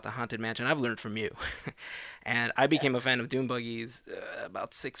learned about the Haunted Mansion, I've learned from you. And I became a fan of Doom Buggies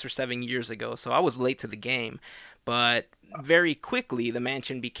about 6 or 7 years ago, so I was late to the game. But very quickly, the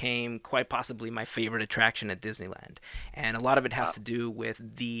mansion became quite possibly my favorite attraction at Disneyland. And a lot of it has to do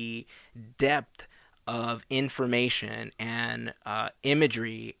with the depth of information and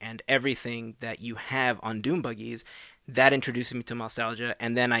imagery and everything that you have on Doom Buggies. That introduced me to nostalgia,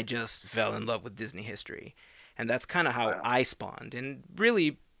 and then I just fell in love with Disney history. And that's kind of how I spawned. And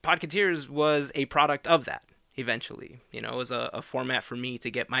really, Podcateers was a product of that eventually. You know, it was a format for me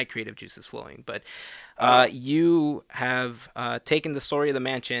to get my creative juices flowing. But you have taken the story of the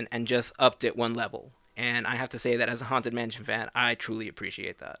mansion and just upped it one level. And I have to say that as a Haunted Mansion fan, I truly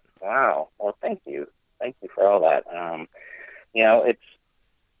appreciate that. Wow. Well, thank you. Thank you for all that. You know, it's,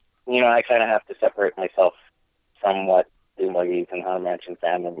 you know, I kind of have to separate myself from what Doom Buggies and Haunted Mansion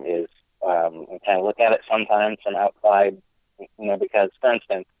fandom is, and kind of look at it sometimes from outside, you know, because, for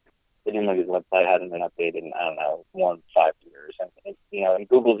instance, the Doom Buggies website hasn't been updated in, I don't know, more than 5 years. And you know, and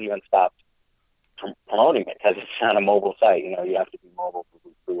Google's even stopped promoting it because it's not a mobile site. You know, you have to be mobile for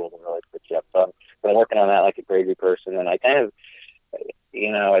Google to really put you up. So I've been working on that like a crazy person, and I kind of,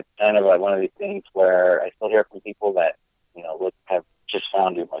 you know, it's kind of like one of these things where I still hear from people that, you know, have just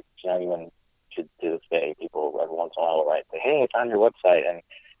found Doom Buggies, you know, even to this day, people every once in a while will write, say, hey, it's on your website. And,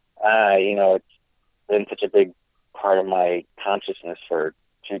 you know, it's been such a big part of my consciousness for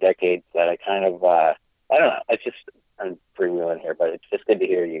 2 decades that I kind of, I don't know, it's just, I'm freewheeling here, but it's just good to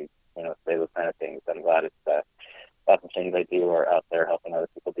hear you, you know, say those kind of things. I'm glad it's, about the things I do are out there helping other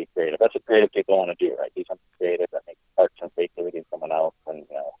people be creative. That's what creative people want to do, right? Do something creative that makes sparks some creativity in someone else, and,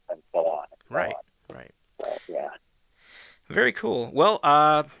 you know, and so on. And so Right, on. right. So, yeah. Very cool. Well,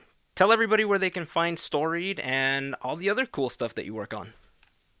 tell everybody where they can find Storied and all the other cool stuff that you work on.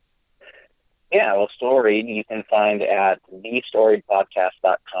 Yeah, well, Storied you can find at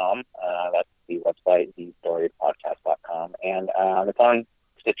thestoriedpodcast.com. That's the website, thestoriedpodcast.com. And it's on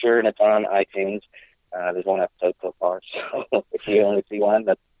Stitcher and it's on iTunes. There's 1 episode so far, so if you only see one,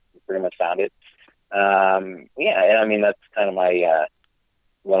 that's you pretty much found it. Yeah, and I mean, that's kind of my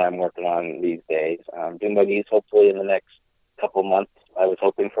what I'm working on these days. Doom Buggies, hopefully in the next couple months. I was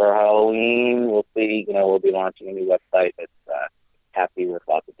hoping for Halloween. We'll see. You know, we'll be launching a new website that's happy with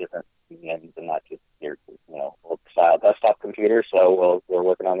lots of different mediums and not just your, you know, old-style desktop computer. So we're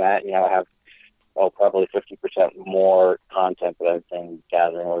working on that. You know, I have probably 50% more content that I've been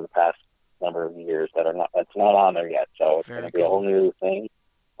gathering over the past number of years that's not on there yet. So it's going to be a whole new thing,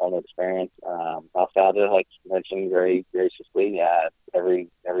 whole new experience. Nostalgia, like you mentioned very graciously. Every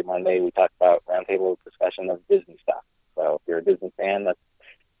Monday we talk about roundtable discussion of Disney stuff. So if you're a Disney fan,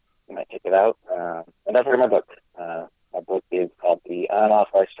 you might check it out. And that's where my book. My book is called The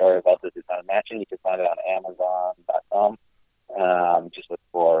Unauthorized Story About the Haunted Mansion. You can find it on Amazon.com. Just look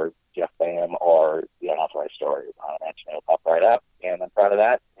for Jeff Bam or The Unauthorized Story of the Haunted Mansion. It'll pop right up. And I'm proud of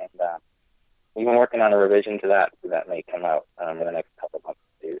that. And we've been working on a revision to that. So that may come out in the next couple of months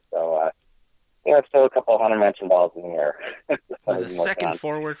too. So yeah, it's still a couple of Haunted Mansion balls in the air. With a second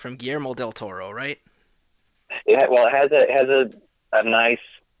forward from Guillermo del Toro, right? Yeah, well, it has a nice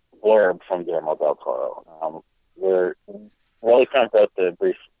blurb from Guillermo del Toro. We're really front wrote the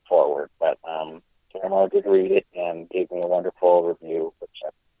brief forward, but Guillermo did read it and gave me a wonderful review, which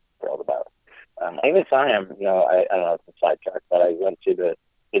I'm thrilled about. I even saw him, you know, I don't know if it's a sidetrack, but I went to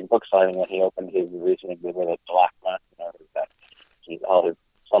his book signing when he opened his recent exhibit at Jalakma. You know,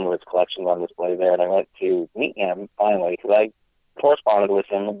 some of his collections on display there, and I went to meet him finally because I corresponded with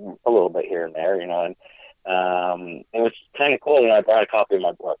him a little bit here and there, you know, and it was kind of cool. You know, I brought a copy of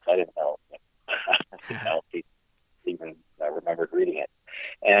my book. I didn't know, if he even remembered reading it.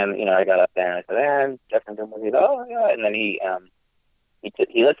 And you know, I got up there and I said, Jeff and Doom Buggies, oh yeah. And then he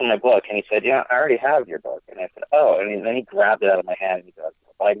looked at my book and he said, yeah, I already have your book. And I said, oh. And then he grabbed it out of my hand and he goes,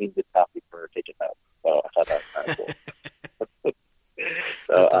 well, I need this copy for taking notes. So I thought that was kind of cool.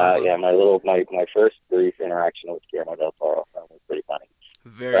 So awesome. Yeah, my first brief interaction with Guillermo del Toro was pretty funny.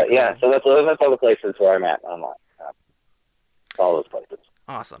 Very cool. Yeah, so that's all the places where I'm at online. All those places.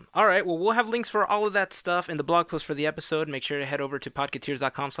 Awesome. All right. Well, we'll have links for all of that stuff in the blog post for the episode. Make sure to head over to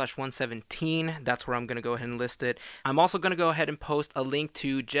podcateers.com/117. That's where I'm going to go ahead and list it. I'm also going to go ahead and post a link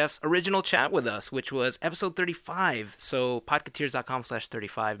to Jeff's original chat with us, which was episode 35. So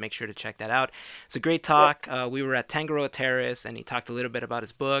podcateers.com/35. Make sure to check that out. It's a great talk. We were at Tangaroa Terrace, and he talked a little bit about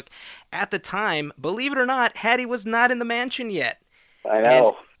his book. At the time, believe it or not, Hattie was not in the mansion yet. I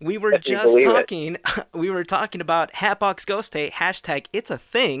know. And we were If you just believe it. talking. We were talking about Hatbox Ghost Day hashtag It's a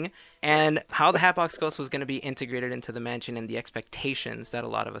Thing, and how the Hatbox Ghost was going to be integrated into the mansion and the expectations that a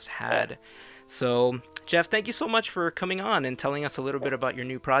lot of us had. So, Jeff, thank you so much for coming on and telling us a little bit about your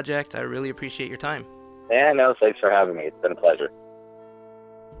new project. I really appreciate your time. Yeah, no, thanks for having me. It's been a pleasure.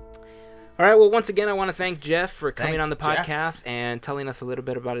 All right, well, once again, I want to thank Jeff for coming Thanks, on the Jeff. podcast and telling us a little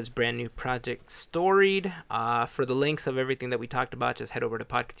bit about his brand new project, Storied. For the links of everything that we talked about, just head over to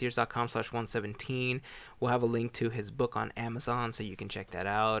podcateers.com/117. We'll have a link to his book on Amazon, so you can check that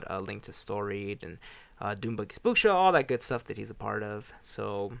out. A link to Storied and Doom Buggy Spook Show, all that good stuff that he's a part of.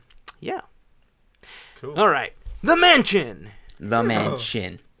 So, yeah. Cool. All right, The Mansion. The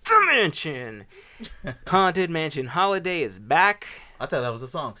Mansion. The Mansion. Haunted Mansion Holiday is back. I thought that was a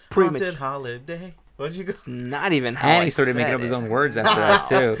song. Premature. Haunted Holiday. What'd you go? Not even how And I he started making said up his it. own words after that,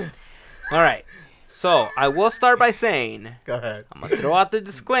 too. All right. So, I will start by saying, Go ahead. I'm going to throw out the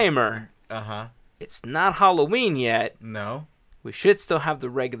disclaimer. Uh-huh. It's not Halloween yet. No. We should still have the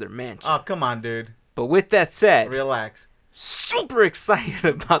regular mansion. Oh, come on, dude. But with that said, Relax. super excited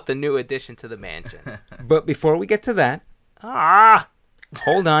about the new addition to the mansion. But before we get to that,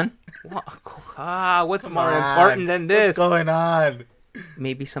 hold on. What's Come more on. important than this? What's going on?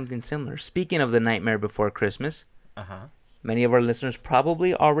 Maybe something similar. Speaking of the Nightmare Before Christmas, Uh-huh. many of our listeners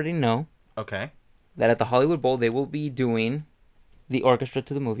probably already know Okay. that at the Hollywood Bowl, they will be doing the orchestra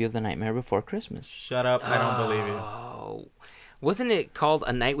to the movie of The Nightmare Before Christmas. Shut up. I don't believe you. Oh. Wasn't it called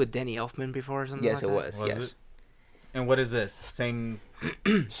A Night with Danny Elfman before or something Yes, like it that? was. Was Yes. it? And what is this? Same.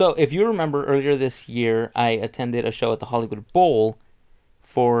 So, if you remember earlier this year, I attended a show at the Hollywood Bowl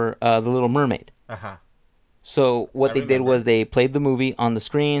for The Little Mermaid. Uh-huh. So what I they did remember. was they played the movie on the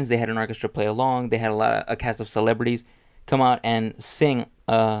screens. They had an orchestra play along. They had a cast of celebrities come out and sing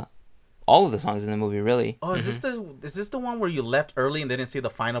all of the songs in the movie. Really, Oh, is this the one where you left early and didn't see the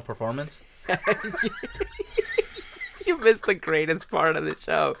final performance? You missed the greatest part of the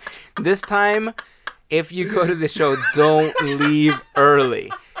show. This time, if you go to the show, don't leave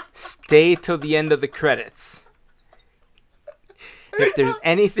early. Stay till the end of the credits. If there's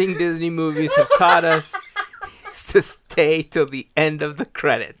anything Disney movies have taught us, it's to stay till the end of the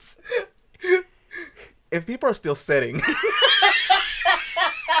credits. If people are still sitting.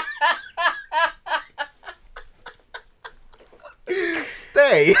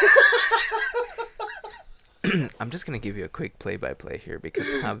 Stay. I'm just going to give you a quick play-by-play here because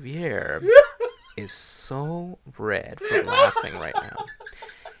Javier is so red from laughing right now.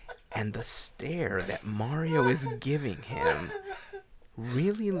 And the stare that Mario is giving him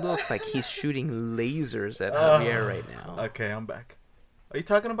really looks like he's shooting lasers at Javier right now. Okay, I'm back. Are you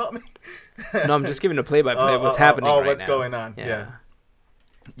talking about me? No, I'm just giving a play-by-play of what's happening right now. What's going on? Yeah.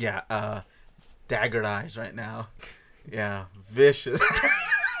 Daggered eyes right now. Yeah, vicious.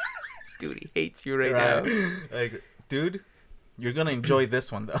 Dude, he hates you right Right. now. Like, dude, you're gonna enjoy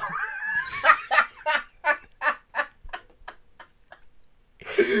this one though.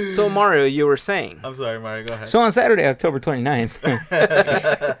 So, Mario, you were saying. I'm sorry, Mario. Go ahead. so on Saturday, October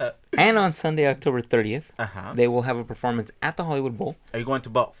 29th, and on Sunday, October 30th, Uh-huh. they will have a performance at the Hollywood Bowl. Are you going to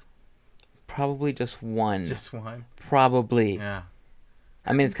both? Probably just one. Just one. Probably. Yeah.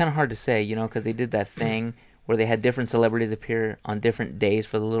 I mean, it's kind of hard to say, you know, because they did that thing where they had different celebrities appear on different days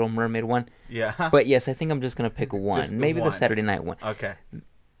for the Little Mermaid one. Yeah. But yes, I think I'm just going to pick one. Just the Maybe one. the Saturday night one. Okay.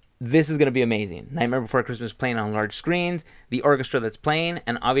 This is going to be amazing. Nightmare Before Christmas playing on large screens, the orchestra that's playing,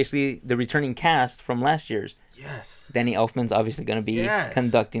 and obviously the returning cast from last year's. Yes. Danny Elfman's obviously going to be Yes.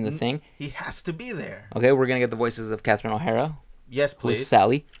 conducting the thing. He has to be there. Okay, we're going to get the voices of Catherine O'Hara, Yes, who's please.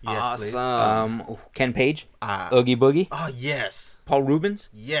 Sally, Yes, please. Awesome. Ken Page, Ah. Oogie Boogie, Oh, yes. Paul Rubens.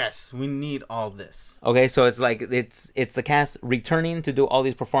 Yes. We need all this. Okay, so it's like it's the cast returning to do all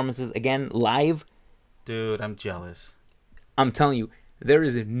these performances again live. Dude, I'm jealous. I'm telling you, there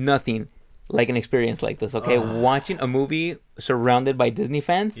is nothing like an experience like this. Okay, watching a movie surrounded by Disney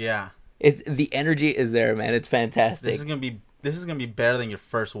fans, Yeah. it's the energy is there, man. It's fantastic. This is gonna be better than your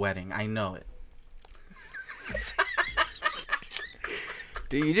first wedding. I know it.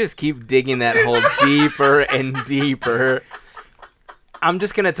 Dude, you just keep digging that hole deeper and deeper. I'm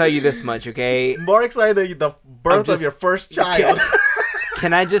just going to tell you this much, okay? More excited than the birth of your first child.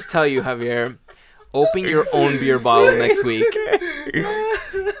 Can I just tell you, Javier, open your own beer bottle next week.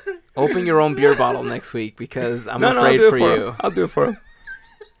 Open your own beer bottle next week because I'm afraid for you. I'll do it for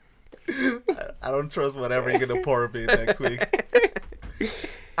him. I don't trust whatever you're gonna pour me next week.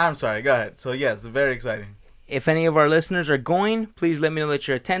 I'm sorry. Go ahead. So yes, very exciting. If any of our listeners are going, please let me know that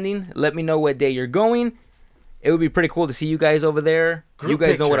you're attending. Let me know what day you're going. It would be pretty cool to see you guys over there. Group you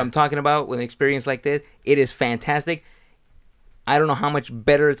guys know what picture. I'm talking about with an experience like this. It is fantastic. I don't know how much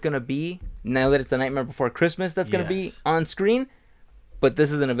better it's going to be now that it's The Nightmare Before Christmas that's going to be Yes. on screen. But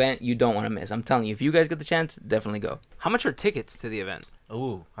this is an event you don't want to miss. I'm telling you, if you guys get the chance, definitely go. How much are tickets to the event?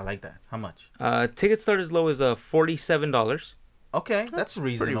 Ooh, I like that. How much? Tickets start as low as $47. Okay, that's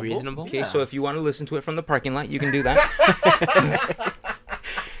reasonable. reasonable. Okay, Yeah. so if you want to listen to it from the parking lot, you can do that.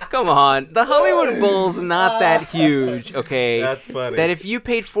 Come on, the Hollywood Bowl's not that huge, okay? That's funny. That if you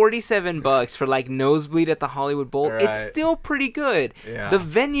paid $47 for like nosebleed at the Hollywood Bowl, it's Right. still pretty good. Yeah. The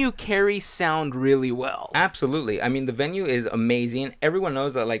venue carries sound really well. Absolutely. I mean, the venue is amazing. Everyone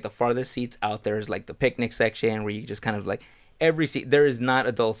knows that, like, the farthest seats out there is, like, the picnic section where you just kind of, like, every seat. There is not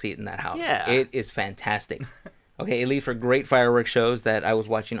a dull seat in that house. Yeah. It is fantastic. Okay, it leaves for great fireworks shows that I was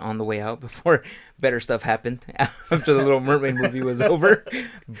watching on the way out before better stuff happened after the Little Mermaid movie was over.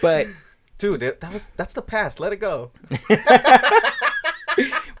 But Dude, that's the past. Let it go.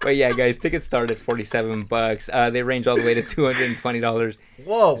 but yeah, guys, tickets start at $47. They range all the way to $220.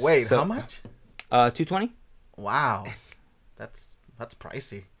 Whoa, wait, So- how much? $220? Wow, that's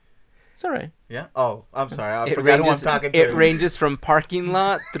pricey. It's all right. Yeah. Oh, I'm sorry. I It forgot who I'm ranges, talking it to. ranges from parking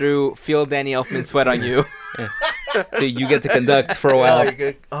lot through Feel Danny Elfman Sweat on You. So you get to conduct for a Oh, while. you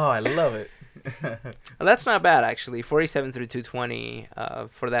good? Oh, I love it. Well, that's not bad, actually. 47 through 220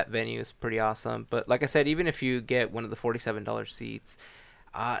 for that venue is pretty awesome. But like I said, even if you get one of the $47 seats,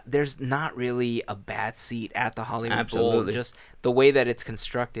 there's not really a bad seat at the Hollywood Bowl. Absolutely. Just the way that it's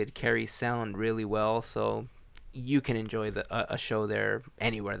constructed carries sound really well, so you can enjoy a show there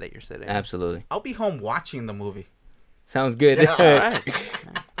anywhere that you're sitting. Absolutely. I'll be home watching the movie. Sounds good. Yeah. All right.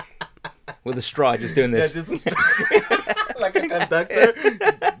 With a straw, just doing this. Yeah, just like a conductor.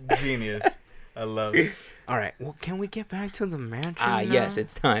 Genius. I love it. All right. Well, can we get back to the mansion now? Yes,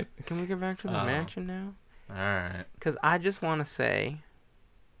 it's time. Can we get back to the Oh. mansion now? All right. Because I just want to say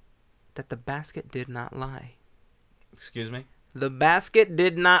that the basket did not lie. Excuse me. The basket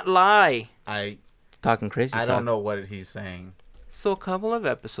did not lie. I Talking crazy. don't know what he's saying. So a couple of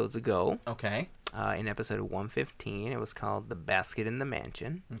episodes ago, Okay. in episode 115, it was called The Basket in the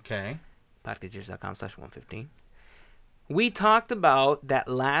Mansion. Okay. Podcasters.com/115. We talked about that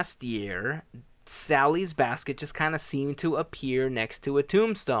last year, Sally's basket just kind of seemed to appear next to a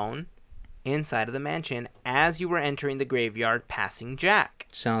tombstone inside of the mansion as you were entering the graveyard passing Jack.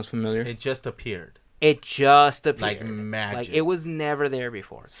 Sounds familiar. It just appeared. It just appeared. Like magic. Like it was never there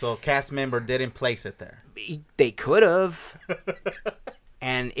before. So cast member didn't place it there. They could have.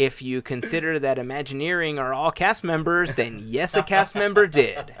 And if you consider that Imagineering are all cast members, then yes, a cast member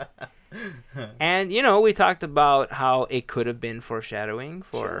did. And, you know, we talked about how it could have been foreshadowing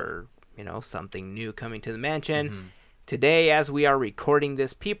for, you know, something new coming to the mansion. Mm-hmm. Today, as we are recording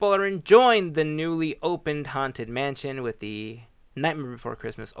this, people are enjoying the newly opened Haunted Mansion with the Nightmare Before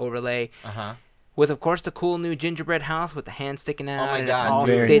Christmas overlay. Uh-huh. With, of course, the cool new gingerbread house with the hand sticking out. my and God, it's all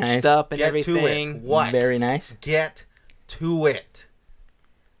very stitched nice. up and Get everything. to it. What? Very nice. Get to it.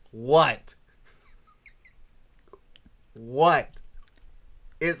 What? What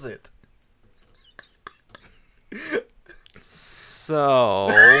is it? So,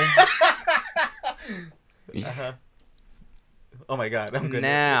 Uh-huh. Oh my God, I'm good.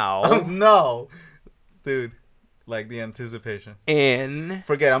 now, Oh no, dude! Like the anticipation. in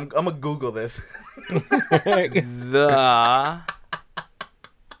Forget. I'm gonna Google this. the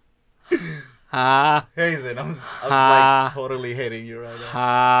Hazen, I'm Ha. like totally hating you right now.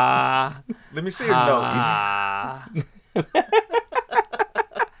 ha Let me see your notes. ha.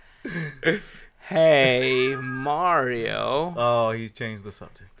 Hey, Mario, Oh, he changed the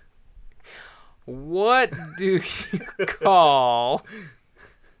subject. what do you call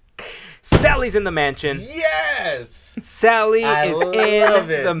Sally's in the mansion? Yes. Sally I is love in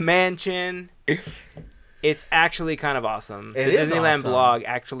it. the mansion. It's actually kind of awesome. It The is Disneyland awesome. blog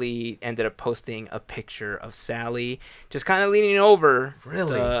actually ended up posting a picture of Sally just kind of leaning over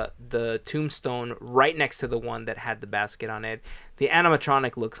Really? the tombstone right next to the one that had the basket on it. The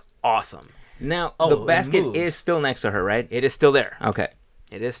animatronic looks awesome. Now, Oh, the it basket moves. is still next to her, right? It is still there. Okay.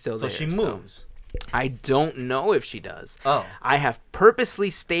 It is still So there. she moves. I don't know if she does. Oh. I have purposely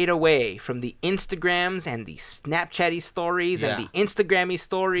stayed away from the Instagrams and the Snapchatty stories and Yeah. the Instagrammy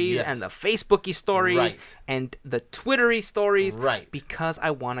stories Yes. and the Facebooky stories Right. and the Twittery stories Right. because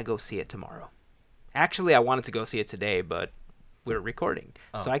I want to go see it tomorrow. Actually, I wanted to go see it today, but we're recording.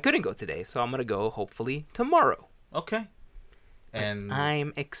 Oh. So I couldn't go today. So I'm going to go hopefully tomorrow. Okay. And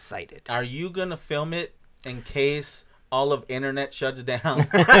I'm excited. are you gonna film it in case all of internet shuts down?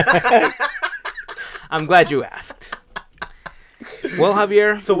 I'm glad you asked. Well,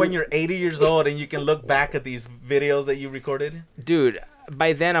 Javier. So when you're 80 years old and you can look back at these videos that you recorded? Dude,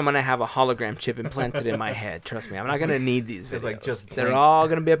 by then I'm gonna have a hologram chip implanted in my head. Trust me, I'm not gonna need these videos. It's like just they're blink. all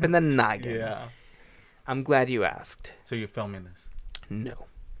gonna be up in the noggin. Yeah. I'm glad you asked. So you're filming this? No.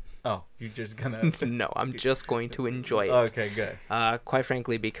 Oh, you're just gonna... No, I'm just going to enjoy it. Okay, good. Quite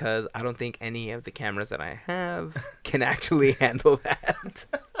frankly, because I don't think any of the cameras that I have can actually handle that.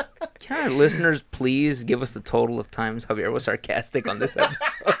 Can our listeners please give us the total of times Javier was sarcastic on this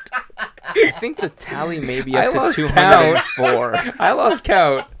episode? I think the tally may be I up to lost 204. I lost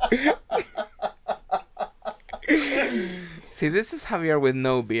count. See, this is Javier with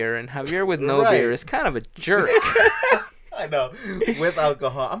no beer, and Javier with no Right. beer is kind of a jerk. I know. With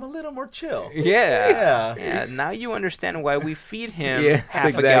alcohol, I'm a little more chill. Yeah. Yeah. Now you understand why we feed him Yes, half a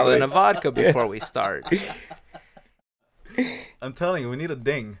exactly. gallon of vodka before we start. I'm telling you, we need a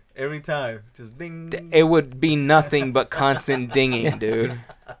ding every time. Just ding. It would be nothing but constant dinging, dude.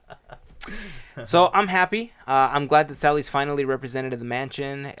 So I'm happy. I'm glad that Sally's finally represented in the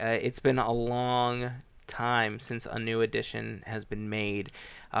mansion. It's been a long time since a new edition has been made.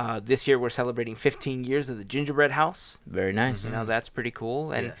 This year we're celebrating 15 years of the gingerbread house. Very nice. You know, that's pretty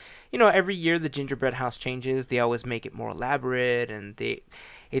cool. And Yes. you know, every year the gingerbread house changes. They always make it more elaborate, and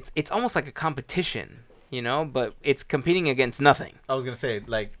it's almost like a competition, you know, but it's competing against nothing. I was gonna say,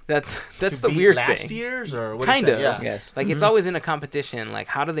 like, That's to the beat weird last thing. year's or what Kind you of. say? Yeah. Yes. Like, it's always in a competition. Like,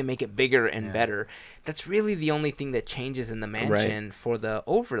 how do they make it bigger and Yeah. better? That's really the only thing that changes in the mansion for the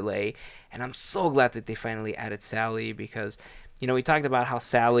overlay. And I'm so glad that they finally added Sally, because, you know, we talked about how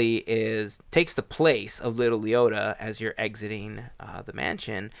Sally takes the place of little Leota as you're exiting the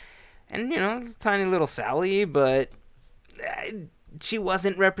mansion. And, you know, it's tiny little Sally, but she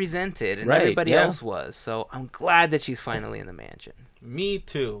wasn't represented, and Right, everybody yeah. else was. So I'm glad that she's finally in the mansion. Me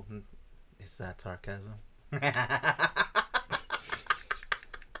too. Is that sarcasm?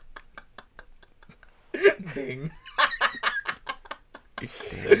 Ding.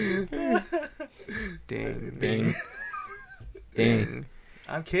 Ding. Ding. Ding.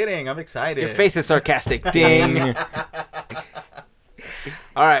 I'm kidding. I'm excited. Your face is sarcastic. Ding.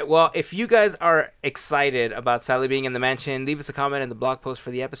 All right. Well, if you guys are excited about Sally being in the mansion, leave us a comment in the blog post for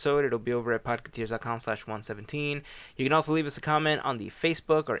the episode. It'll be over at podcateers.com/117. You can also leave us a comment on the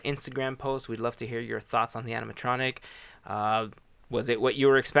Facebook or Instagram post. We'd love to hear your thoughts on the animatronic. Was it what you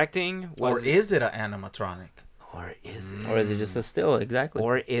were expecting? Or is it an animatronic? Or is it? Or is it just a still? Exactly.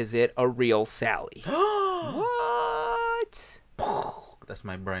 Or is it a real Sally? What? That's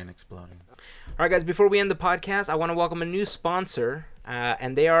my brain exploding. All right, guys, before we end the podcast, I want to welcome a new sponsor,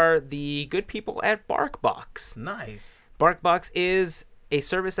 and they are the good people at BarkBox. Nice. BarkBox is a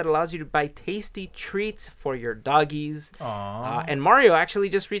service that allows you to buy tasty treats for your doggies. Aww. And Mario actually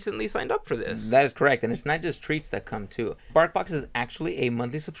just recently signed up for this. That is correct, and it's not just treats that come too. BarkBox is actually a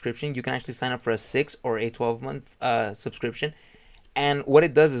monthly subscription. You can actually sign up for a 6 or a 12-month subscription, and what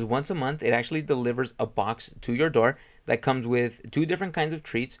it does is once a month, it actually delivers a box to your door that comes with 2 different kinds of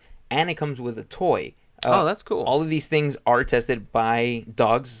treats, and it comes with a toy. Oh, that's cool. All of these things are tested by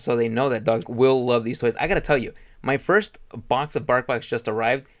dogs, so they know that dogs will love these toys. I gotta tell you, my first box of BarkBox just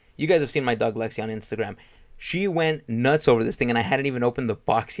arrived. You guys have seen my dog Lexi on Instagram. She went nuts over this thing, and I hadn't even opened the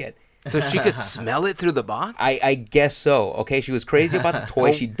box yet. So she could smell it through the box? I guess so. Okay, she was crazy about the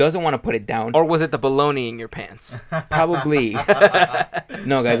toy. She doesn't want to put it down. Or was it the bologna in your pants? Probably.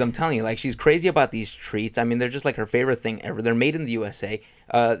 No, guys, I'm telling you, like, she's crazy about these treats. I mean, they're just like her favorite thing ever. They're made in the USA.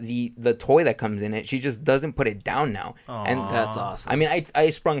 The toy that comes in it, she just doesn't put it down now. And That's awesome. I mean, I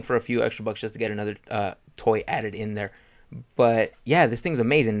sprung for a few extra bucks just to get another toy added in there. But yeah, this thing's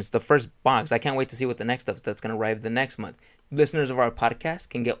amazing. It's the first box. I can't wait to see what the next stuff that's going to arrive the next month. Listeners of our podcast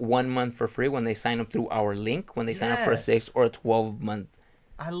can get 1 month for free when they sign up through our link, when they sign up for a Yes. 6 or a 12-month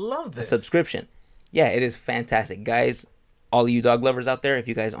I love this. subscription. Yeah, it is fantastic. Guys, all you dog lovers out there, if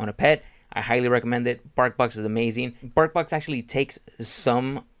you guys own a pet, I highly recommend it. BarkBox is amazing. BarkBox actually takes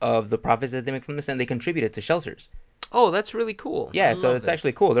some of the profits that they make from this and they contribute it to shelters. Oh, that's really cool. Yeah, so love it's this.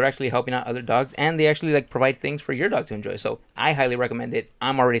 actually cool. They're actually helping out other dogs, and they actually like provide things for your dog to enjoy. So I highly recommend it.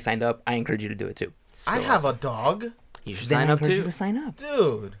 I'm already signed up. I encourage you to do it too. I have a dog. You should Then sign I up encourage you too. to sign up.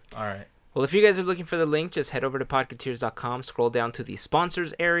 Dude. All right. Well, if you guys are looking for the link, just head over to podcateers.com, scroll down to the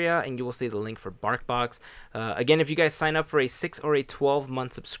sponsors area, and you will see the link for BarkBox. Again, if you guys sign up for a 6 or a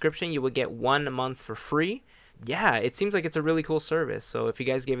 12-month subscription, you will get 1 month for free. Yeah, it seems like it's a really cool service. So if you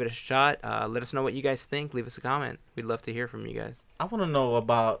guys give it a shot, let us know what you guys think. Leave us a comment. We'd love to hear from you guys. I want to know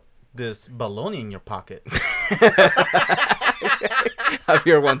about this bologna in your pocket.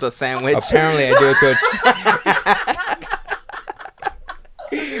 Javier wants a sandwich. Apparently, I do it to.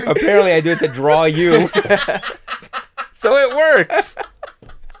 Apparently, I do it to draw you. So it works.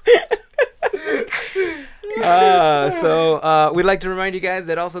 We'd like to remind you guys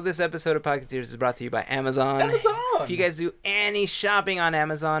that also this episode of Podcateers is brought to you by Amazon. If you guys do any shopping on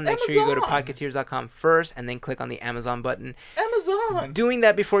Amazon, make sure you go to podcateers.com first and then click on the Amazon button. Amazon. Doing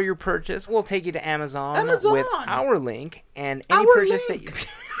that before your purchase will take you to Amazon with our link, and any Our purchase link.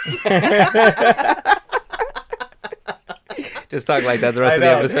 that you Just talk like that the rest of the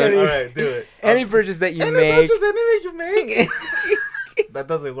episode. All right, do it. any purchase that you Any make. purchase that you make. That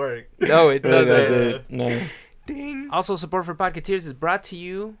doesn't work. No, it No, doesn't. no. Ding. Also, support for Podcateers is brought to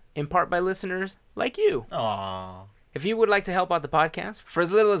you in part by listeners like you. Aww. If you would like to help out the podcast, for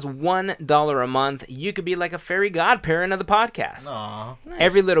as little as $1 a month, you could be like a fairy godparent of the podcast. Aww.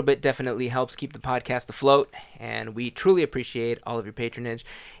 Every little bit definitely helps keep the podcast afloat, and we truly appreciate all of your patronage.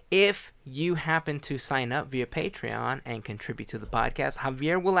 If you happen to sign up via Patreon and contribute to the podcast,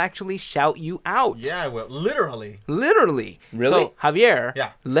 Javier will actually shout you out. Yeah, well, literally. Literally. Really? So, Javier, Yeah.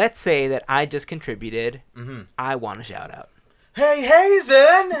 let's say that I just contributed. Mm-hmm. I want a shout out. Hey,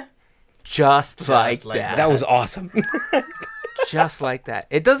 Hazen! Just like like that. That was awesome. Just like that.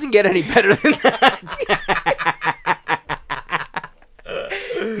 It doesn't get any better than that.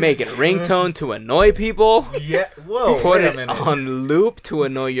 Make it a ringtone to annoy people. Yeah, whoa, Put wait a it minute. on loop to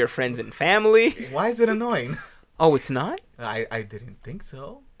annoy your friends and family. Why is it annoying? Oh, it's not? I didn't think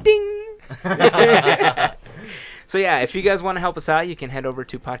so. Ding! So yeah, if you guys want to help us out, you can head over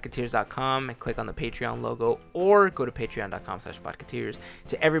to podcateers.com and click on the Patreon logo, or go to patreon.com/podcateers.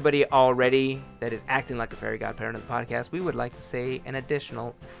 To everybody already that is acting like a fairy godparent of the podcast, we would like to say an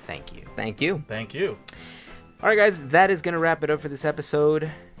additional thank you. Thank you. Thank you. All right, guys, that is going to wrap it up for this episode.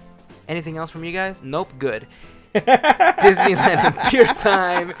 Anything else from you guys? Nope, good. Disneyland and beer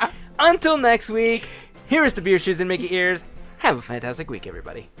time. Until next week, here is to Beer Shoes and Mickey Ears. Have a fantastic week,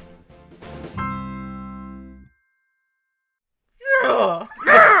 everybody. Yeah.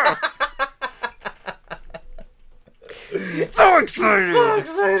 So excited! So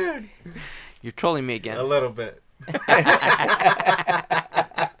excited. You're trolling me again. A little bit.